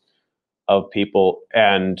screens of people.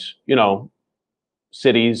 And,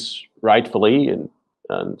 cities rightfully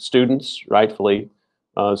and students rightfully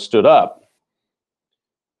stood up.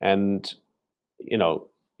 And,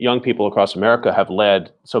 young people across America have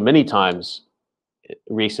led so many times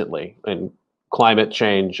recently in climate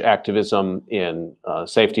change activism, in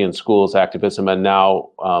safety in schools activism, and now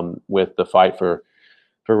with the fight for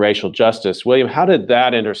racial justice. William, how did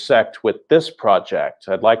that intersect with this project?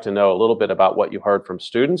 I'd like to know a little bit about what you heard from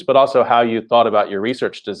students, but also how you thought about your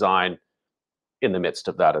research design in the midst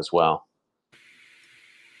of that as well.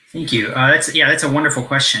 Thank you. That's a wonderful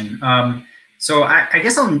question. So I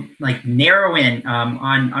guess I'll narrow in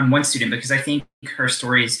on one student, because I think her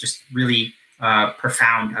story is just really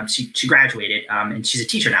profound. She graduated and she's a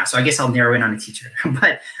teacher now, so I guess I'll narrow in on a teacher.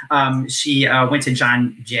 But she went to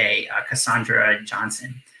John Jay, Cassandra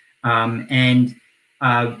Johnson, and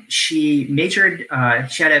she majored.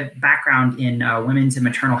 She had a background in women's and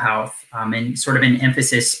maternal health, and sort of an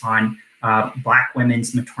emphasis on Black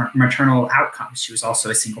women's maternal outcomes. She was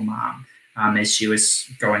also a single mom as she was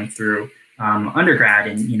going through undergrad,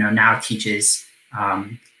 and now teaches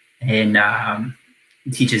in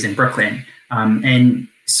Brooklyn. And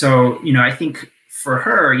so, I think for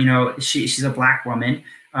her, she's a Black woman,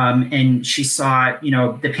 and she saw,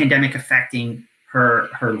 the pandemic affecting her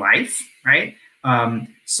life, right?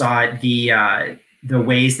 Saw the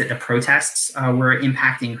ways that the protests were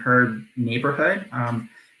impacting her neighborhood,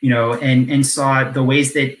 and saw the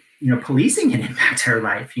ways that, policing had impacted her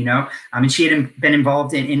life, and she had been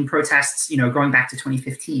involved in protests, going back to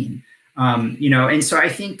 2015, and so I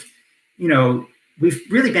think, we've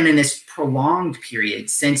really been in this prolonged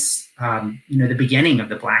period since, the beginning of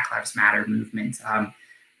the Black Lives Matter movement,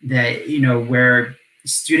 that, where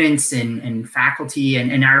students and faculty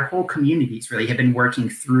and our whole communities really have been working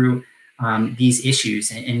through these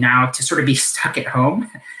issues, and now to sort of be stuck at home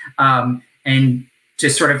and to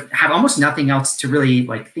sort of have almost nothing else to really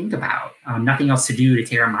think about, nothing else to do to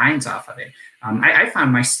take our minds off of it. I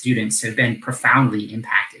found my students have been profoundly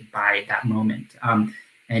impacted by that moment,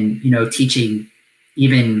 and, teaching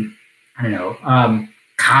even,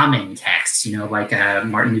 common texts, like a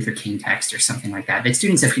Martin Luther King text or something like that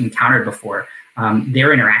students have encountered before,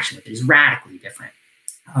 their interaction with it is radically different.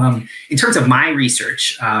 In terms of my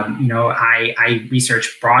research, I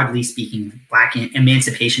research, broadly speaking, Black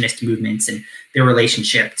emancipationist movements and their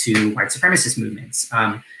relationship to white supremacist movements.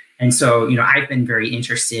 And so, I've been very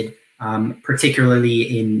interested,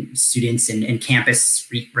 particularly in students and campus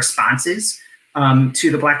responses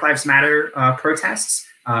to the Black Lives Matter protests,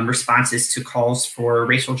 responses to calls for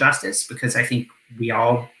racial justice, because I think we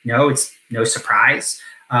all know, it's no surprise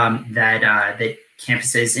that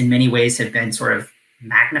campuses in many ways have been sort of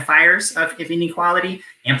magnifiers of inequality,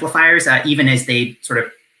 amplifiers, even as they sort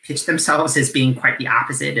of pitch themselves as being quite the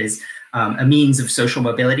opposite, as a means of social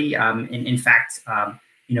mobility. In fact,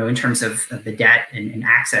 in terms of the debt and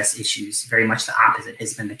access issues, very much the opposite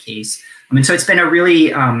has been the case. And so it's been a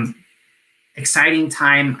really exciting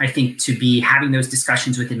time, I think, to be having those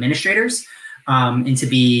discussions with administrators, and to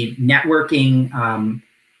be networking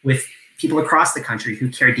with people across the country who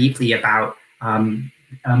care deeply about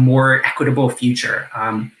a more equitable future,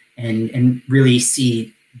 and really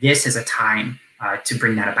see this as a time to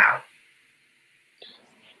bring that about.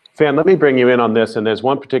 Fan, let me bring you in on this. And there's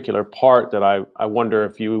one particular part that I wonder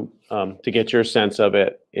if you, to get your sense of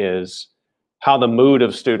it, is how the mood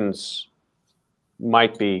of students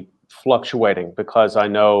might be fluctuating, because I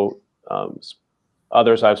know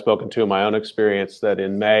others I've spoken to in my own experience that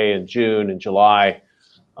in May and June and July,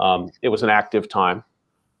 it was an active time.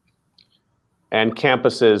 And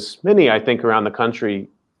campuses, many I think around the country,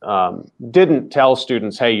 didn't tell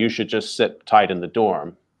students, hey, you should just sit tight in the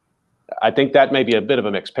dorm. I think that may be a bit of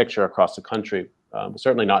a mixed picture across the country.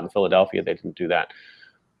 Certainly not in Philadelphia, they didn't do that.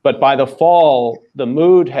 But by the fall, the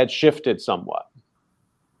mood had shifted somewhat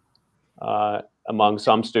among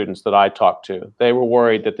some students that I talked to. They were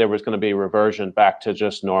worried that there was going to be reversion back to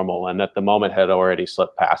just normal, and that the moment had already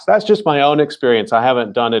slipped past. That's just my own experience. I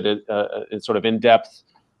haven't done it in sort of in-depth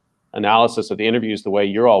analysis of the interviews the way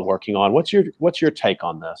you're all working on. What's your take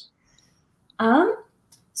on this?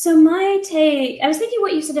 So my take, I was thinking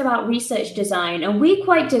what you said about research design, and we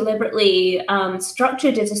quite deliberately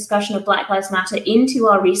structured a discussion of Black Lives Matter into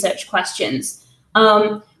our research questions,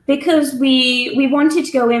 because we wanted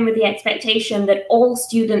to go in with the expectation that all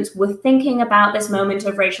students were thinking about this moment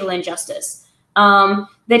of racial injustice,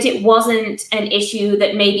 that it wasn't an issue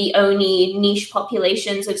that maybe only niche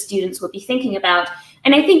populations of students would be thinking about.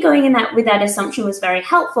 And I think going in with that assumption was very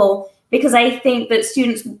helpful, because I think that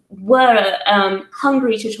students were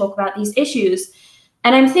hungry to talk about these issues.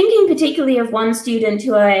 And I'm thinking particularly of one student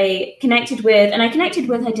who I connected with, and I connected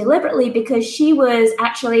with her deliberately because she was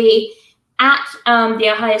actually at the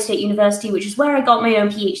Ohio State University, which is where I got my own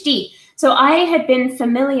PhD. So I had been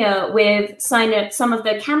familiar with some of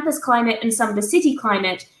the campus climate and some of the city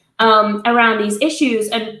climate around these issues.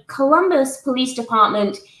 And Columbus Police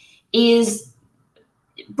Department is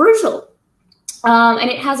brutal. And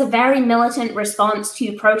it has a very militant response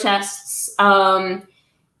to protests.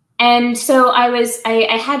 And so I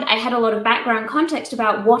had a lot of background context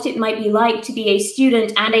about what it might be like to be a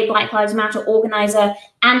student and a Black Lives Matter organizer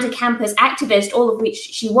and a campus activist, all of which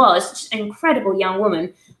she was, an incredible young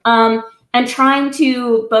woman, and trying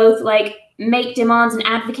to both like make demands and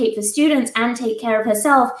advocate for students and take care of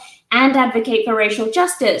herself and advocate for racial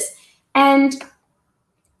justice. And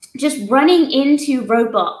just running into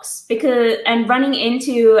roadblocks and running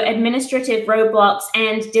into administrative roadblocks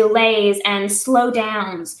and delays and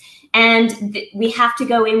slowdowns, and we have to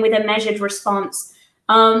go in with a measured response.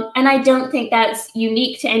 And I don't think that's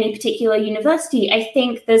unique to any particular university. I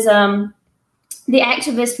think there's the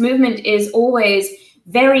activist movement is always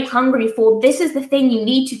very hungry for, this is the thing you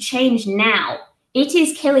need to change now. It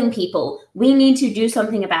is killing people. We need to do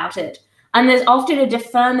something about it. And there's often a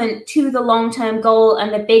deferment to the long-term goal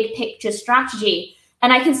and the big picture strategy.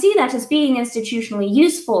 And I can see that as being institutionally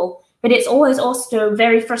useful, but it's always also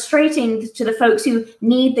very frustrating to the folks who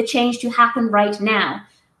need the change to happen right now.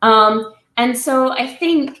 And so I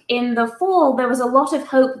think in the fall, there was a lot of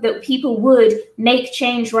hope that people would make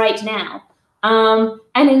change right now.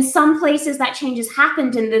 And in some places that change has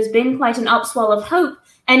happened and there's been quite an upswell of hope.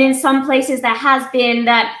 And in some places there has been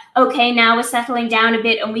that, okay, now we're settling down a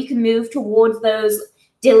bit and we can move towards those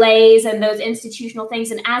delays and those institutional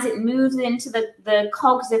things. And as it moves into the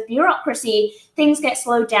cogs of bureaucracy, things get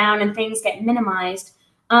slowed down and things get minimized.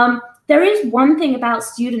 There is one thing about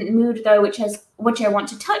student mood, though, which I want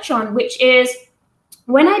to touch on, which is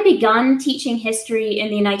when I begun teaching history in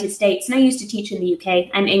the United States, and I used to teach in the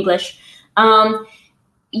UK and English,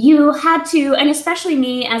 you had to, and especially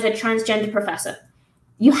me as a transgender professor,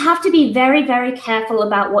 you have to be very, very careful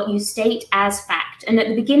about what you state as fact. And at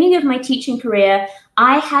the beginning of my teaching career,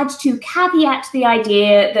 I had to caveat the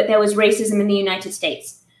idea that there was racism in the United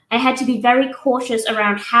States. I had to be very cautious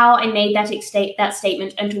around how I made that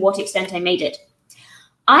statement and to what extent I made it.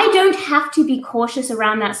 I don't have to be cautious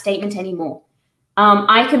around that statement anymore.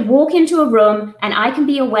 I can walk into a room and I can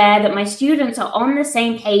be aware that my students are on the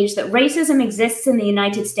same page, that racism exists in the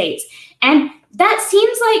United States. And that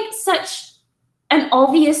seems like such an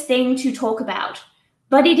obvious thing to talk about,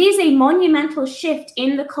 but it is a monumental shift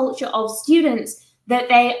in the culture of students that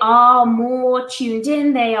they are more tuned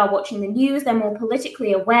in, they are watching the news, they're more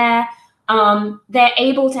politically aware, they're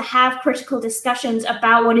able to have critical discussions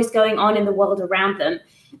about what is going on in the world around them.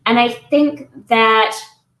 And I think that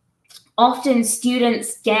often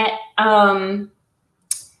students get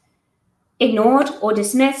ignored or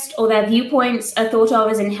dismissed, or their viewpoints are thought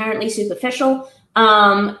of as inherently superficial.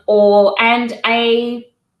 One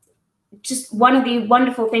of the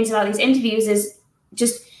wonderful things about these interviews is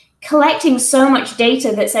just collecting so much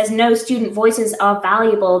data that says no, student voices are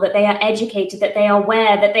valuable, that they are educated, that they are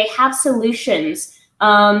aware, that they have solutions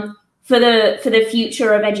for the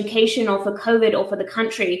future of education or for COVID or for the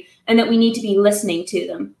country, and that we need to be listening to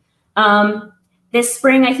them. This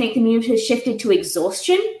spring, I think the mood has shifted to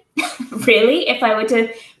exhaustion, really, if I were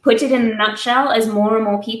to put it in a nutshell, as more and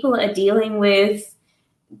more people are dealing with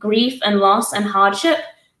grief and loss and hardship.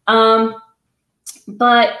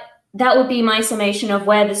 But that would be my summation of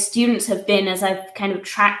where the students have been as I've kind of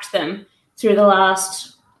tracked them through the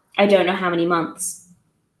last, I don't know how many months.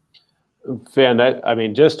 Van, I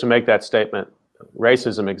mean, just to make that statement,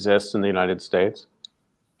 racism exists in the United States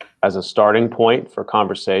as a starting point for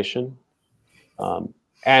conversation.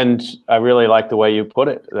 And I really like the way you put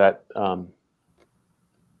it, that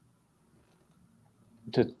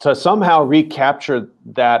to somehow recapture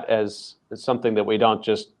that as something that we don't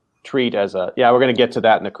just treat as a, yeah, we're going to get to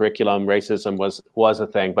that in the curriculum, racism was a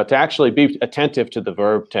thing, but to actually be attentive to the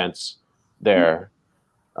verb tense there.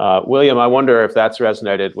 William, I wonder if that's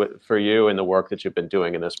resonated for you in the work that you've been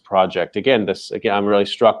doing in this project. Again, I'm really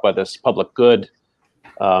struck by this public good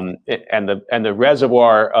and the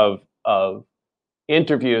reservoir of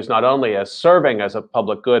interviews not only as serving as a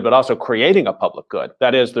public good, but also creating a public good.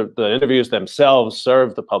 That is, the interviews themselves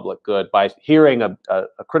serve the public good by hearing a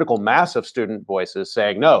critical mass of student voices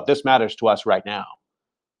saying, no, this matters to us right now.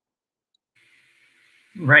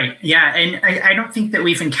 Right. Yeah. And I don't think that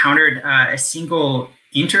we've encountered a single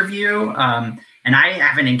interview, and I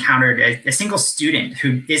haven't encountered a single student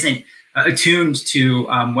who isn't attuned to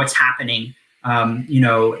what's happening,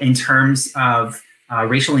 in terms of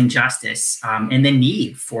racial injustice and the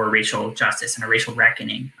need for racial justice and a racial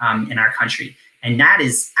reckoning in our country. And that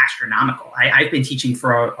is astronomical. I've been teaching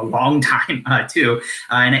for a long time too.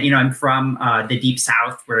 And, I'm from the Deep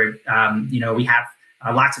South where, we have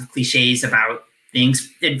lots of cliches about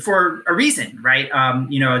things and for a reason, right?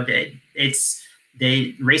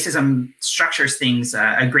 The racism structures things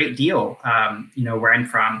a great deal, where I'm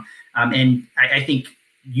from. And I think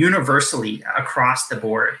universally across the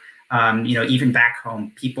board, even back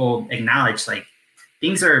home, people acknowledge like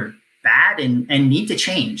things are bad and need to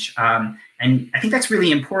change. And I think that's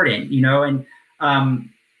really important, and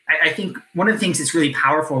I think one of the things that's really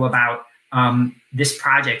powerful about this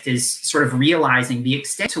project is sort of realizing the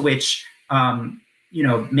extent to which,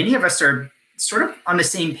 many of us are sort of on the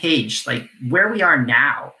same page, like where we are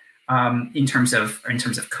now in terms of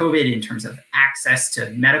COVID, in terms of access to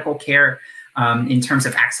medical care, in terms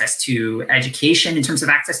of access to education, in terms of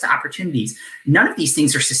access to opportunities. None of these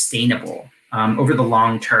things are sustainable over the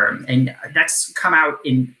long term. And that's come out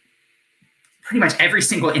in pretty much every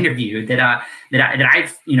single interview that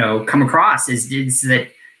I've come across is that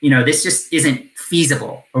this just isn't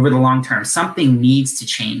feasible over the long term. Something needs to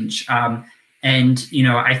change. And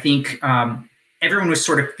I think everyone was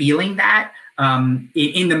sort of feeling that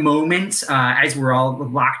in the moment as we're all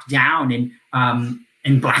locked down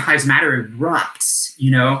and Black Lives Matter erupts,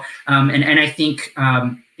 and I think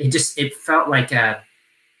it felt like a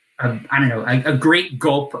great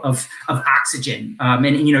gulp of oxygen.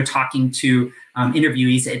 And talking to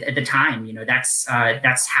interviewees at the time,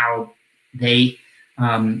 that's how they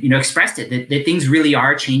expressed it, that things really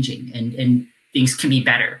are changing and things can be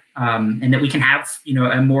better, and that we can have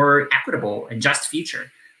a more equitable and just future.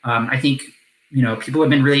 I think people have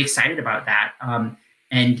been really excited about that,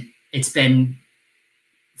 and it's been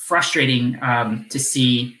frustrating to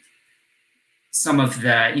see some of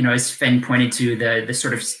the, as Fenn pointed to, the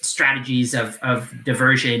sort of strategies of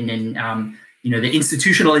diversion and the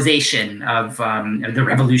institutionalization of the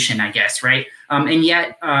revolution, I guess, right? And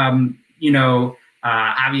yet,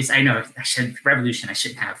 obviously, I know I shouldn't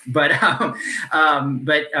have, but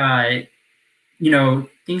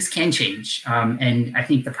things can change, and I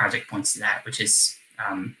think the project points to that, which is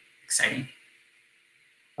exciting.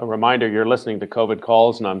 A reminder, you're listening to COVID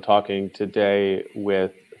Calls, and I'm talking today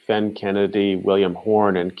with Fenn Kennedy, William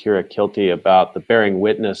Horn, and Kira Kilty about the Bearing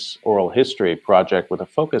Witness Oral History Project with a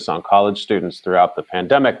focus on college students throughout the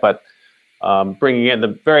pandemic, but bringing in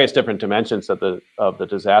the various different dimensions of the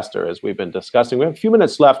disaster as we've been discussing. We have a few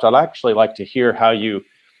minutes left. I'd actually like to hear how you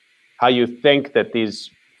think that these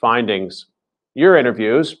findings, your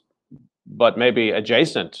interviews, but maybe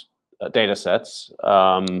adjacent data sets,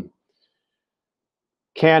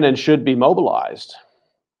 can and should be mobilized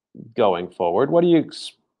going forward. What do you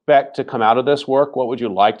expect to come out of this work? What would you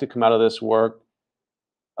like to come out of this work?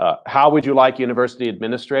 How would you like university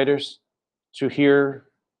administrators to hear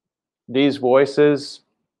these voices,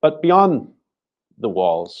 but beyond the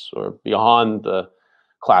walls or beyond the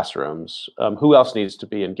classrooms? Who else needs to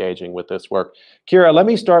be engaging with this work? Kira, let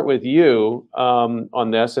me start with you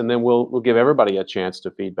on this, and then we'll give everybody a chance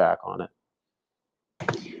to feedback on it.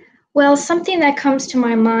 Well, something that comes to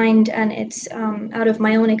my mind, and it's out of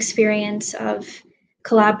my own experience of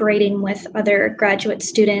collaborating with other graduate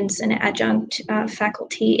students and adjunct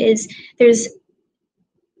faculty, is there's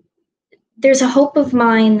a hope of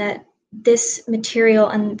mine that this material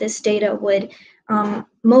and this data would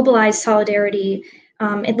mobilize solidarity,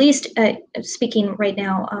 at least speaking right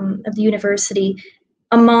now of the university,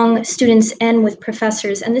 among students and with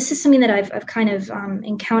professors. And this is something that I've kind of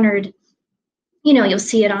encountered. You'll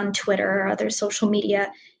see it on Twitter or other social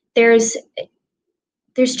media. There's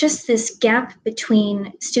just this gap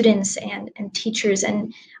between students and teachers.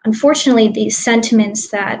 And unfortunately, these sentiments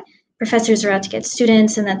that professors are out to get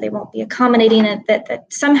students and that they won't be accommodating it,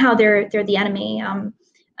 that somehow they're the enemy,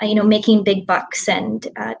 making big bucks and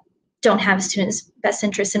don't have students' best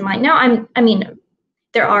interests in mind. Now, I mean,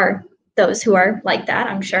 there are those who are like that,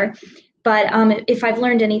 I'm sure. But if I've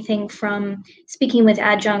learned anything from speaking with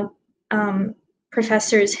adjunct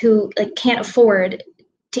professors who can't afford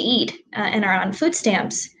to eat and are on food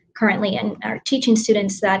stamps currently and are teaching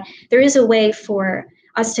students, that there is a way for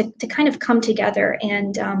us to kind of come together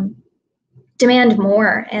and demand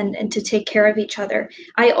more and to take care of each other.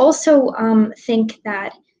 I also think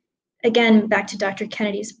that, again, back to Dr.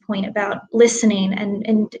 Kennedy's point about listening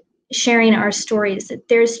and sharing our stories, that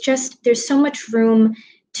there's so much room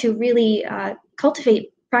to really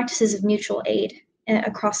cultivate practices of mutual aid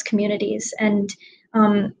across communities. And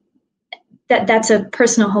that's a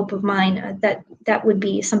personal hope of mine, that would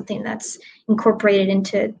be something that's incorporated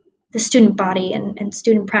into the student body and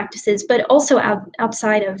student practices, but also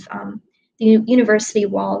outside of the university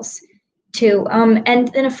walls too. And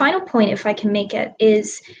then a final point, if I can make it,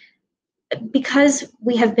 is because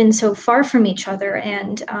we have been so far from each other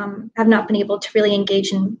and have not been able to really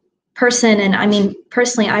engage in person. And I mean,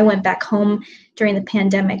 personally, I went back home during the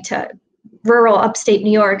pandemic to rural upstate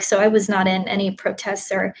New York, so I was not in any protests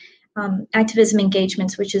or activism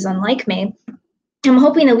engagements, which is unlike me. I'm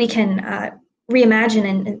hoping that we can reimagine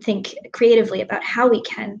and think creatively about how we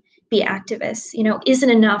can be activists. You know, isn't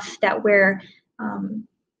enough that we're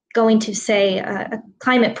going to say a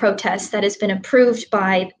climate protest that has been approved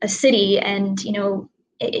by a city and, you know,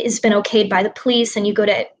 has been okayed by the police, and you go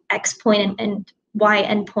to X point and Y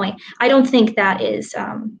endpoint. I don't think that is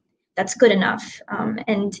that's good enough.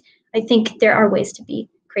 And I think there are ways to be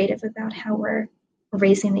creative about how we're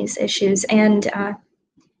raising these issues. And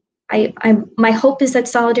my hope is that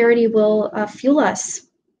solidarity will fuel us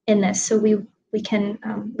in this, so we can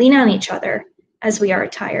lean on each other as we are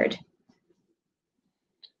tired.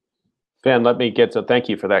 Van, let me get to thank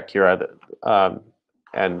you for that, Kira,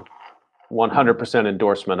 and 100%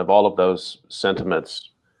 endorsement of all of those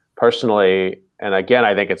sentiments. Personally, and again,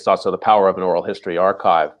 I think it's also the power of an oral history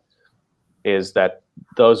archive, is that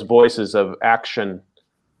those voices of action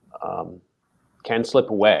can slip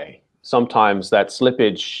away. Sometimes that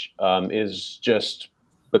slippage is just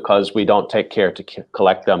because we don't take care to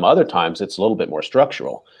collect them. Other times it's a little bit more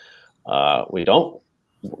structural. We don't,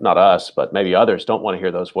 not us, but maybe others don't want to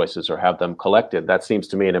hear those voices or have them collected. That seems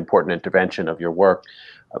to me an important intervention of your work.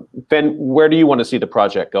 Ben, where do you want to see the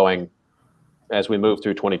project going as we move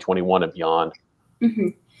through 2021 and beyond? Mm-hmm.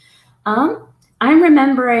 I'm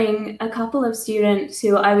remembering a couple of students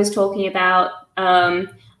who I was talking about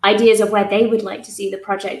ideas of where they would like to see the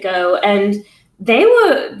project go, and they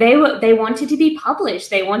wanted to be published.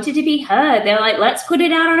 They wanted to be heard. They're like, let's put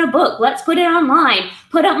it out on a book. Let's put it online.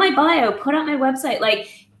 Put up my bio. Put up my website.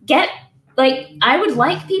 I would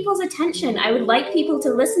like people's attention. I would like people to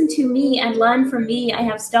listen to me and learn from me. I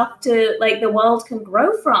have stuff to the world can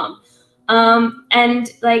grow from. And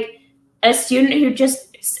a student who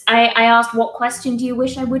I asked, what question do you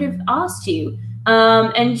wish I would have asked you?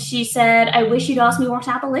 And she said, I wish you'd ask me what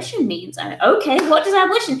abolition means. Okay, what does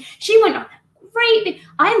abolition? She went, great.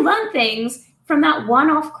 I learned things from that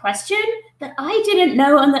one-off question that I didn't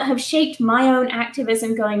know and that have shaped my own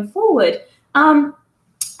activism going forward.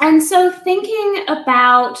 And so thinking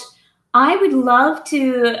about, I would love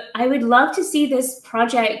to see this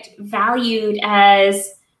project valued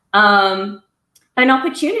as an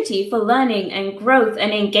opportunity for learning and growth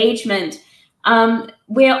and engagement.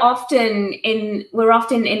 We're often in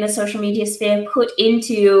the social media sphere put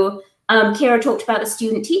into, Kira talked about the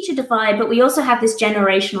student-teacher divide, but we also have this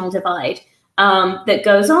generational divide that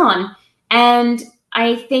goes on. And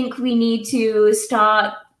I think we need to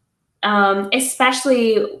start,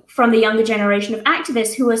 especially from the younger generation of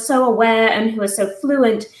activists who are so aware and who are so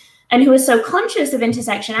fluent and who are so conscious of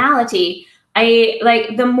intersectionality.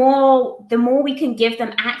 The more we can give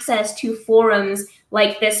them access to forums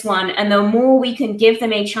like this one, and the more we can give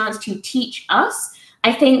them a chance to teach us,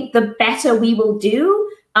 I think the better we will do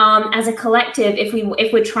as a collective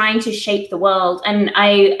if we're trying to shape the world. And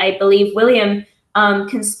I believe William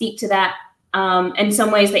can speak to that in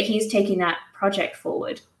some ways, that he's taking that project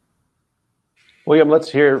forward. William, let's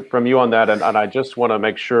hear from you on that. And I just want to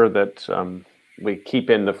make sure that we keep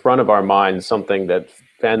in the front of our minds something that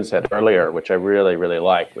Ben said earlier, which I really, really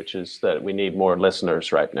like, which is that we need more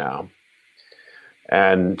listeners right now.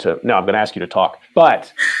 And now I'm going to ask you to talk,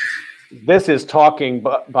 but this is talking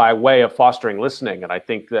by way of fostering listening. And I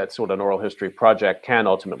think that's what an oral history project can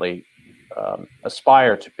ultimately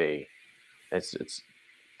aspire to be. It's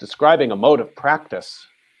describing a mode of practice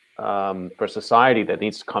for society that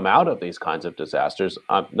needs to come out of these kinds of disasters.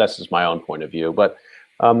 This is my own point of view, but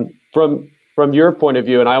from your point of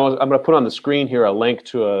view, and I'm going to put on the screen here a link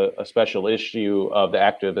to a special issue of the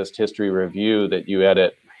Activist History Review that you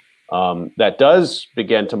edit that does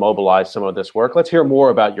begin to mobilize some of this work. Let's hear more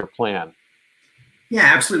about your plan. Yeah,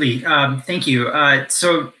 absolutely. Thank you.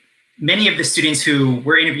 So many of the students who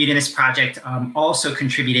were interviewed in this project also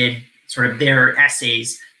contributed sort of their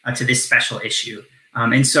essays to this special issue.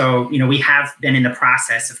 And so, we have been in the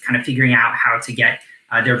process of kind of figuring out how to get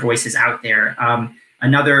their voices out there.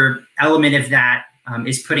 Another element of that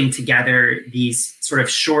is putting together these sort of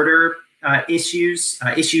shorter issue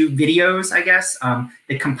videos, I guess,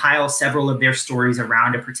 that compile several of their stories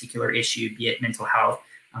around a particular issue, be it mental health,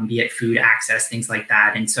 be it food access, things like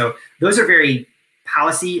that. And so those are very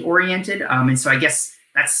policy oriented. And so I guess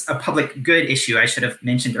that's a public good issue I should have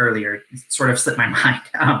mentioned earlier. It sort of slipped my mind,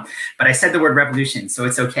 but I said the word revolution, so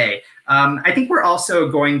it's okay. I think we're also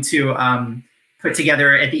going to put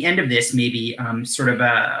together at the end of this maybe sort of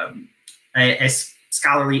a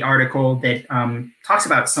scholarly article that talks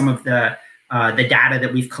about some of the data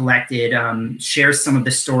that we've collected, shares some of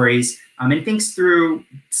the stories, and thinks through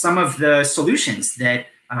some of the solutions that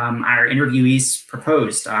our interviewees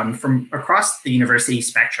proposed from across the university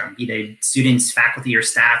spectrum, be they students, faculty, or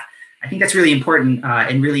staff. I think that's really important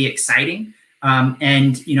and really exciting.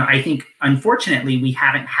 And I think, unfortunately, we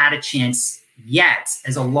haven't had a chance yet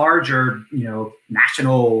as a larger,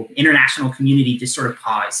 international community to sort of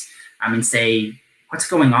pause and say, what's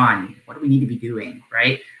going on? What do we need to be doing,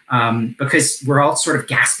 right? Because we're all sort of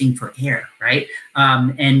gasping for air, right?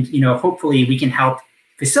 And hopefully we can help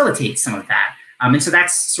facilitate some of that. And so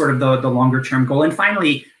that's sort of the longer term goal. And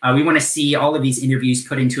finally, we want to see all of these interviews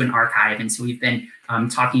put into an archive. And so we've been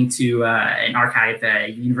talking to an archive,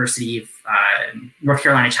 University of North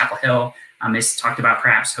Carolina, Chapel Hill, has talked about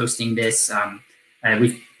perhaps hosting this.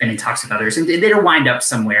 We've been in talks with others, and it'll wind up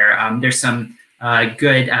somewhere. There's some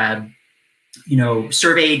good,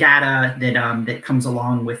 survey data that comes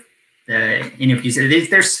along with the interviews.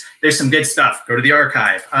 There's some good stuff. Go to the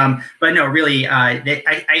archive. But no, really,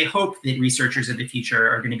 I hope that researchers of the future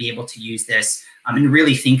are going to be able to use this and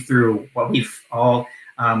really think through what we've all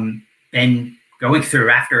been going through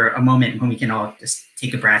after a moment when we can all just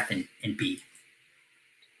take a breath and be.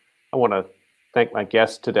 I want to thank my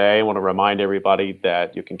guests today. I want to remind everybody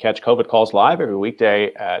that you can catch COVID Calls live every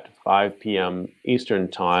weekday at 5 p.m. Eastern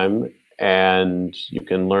Time. And you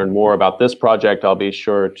can learn more about this project. I'll be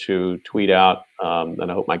sure to tweet out, and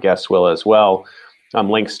I hope my guests will as well,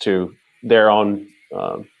 links to their own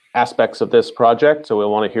aspects of this project. So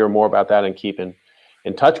we'll want to hear more about that and keep in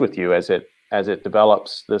touch with you as it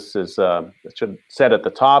develops. This is, it should set at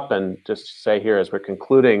the top and just say here as we're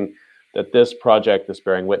concluding that this project, this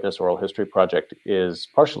Bearing Witness Oral History Project, is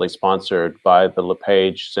partially sponsored by the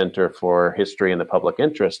LePage Center for History and the Public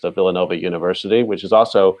Interest of Villanova University, which is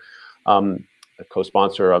also a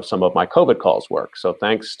co-sponsor of some of my COVID Calls work. So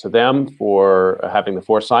thanks to them for having the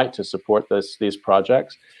foresight to support these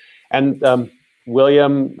projects. And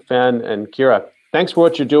William, Fen, and Kira, thanks for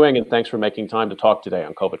what you're doing, and thanks for making time to talk today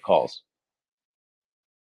on COVID Calls.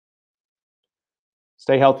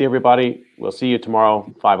 Stay healthy, everybody. We'll see you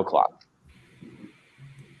tomorrow, 5 o'clock.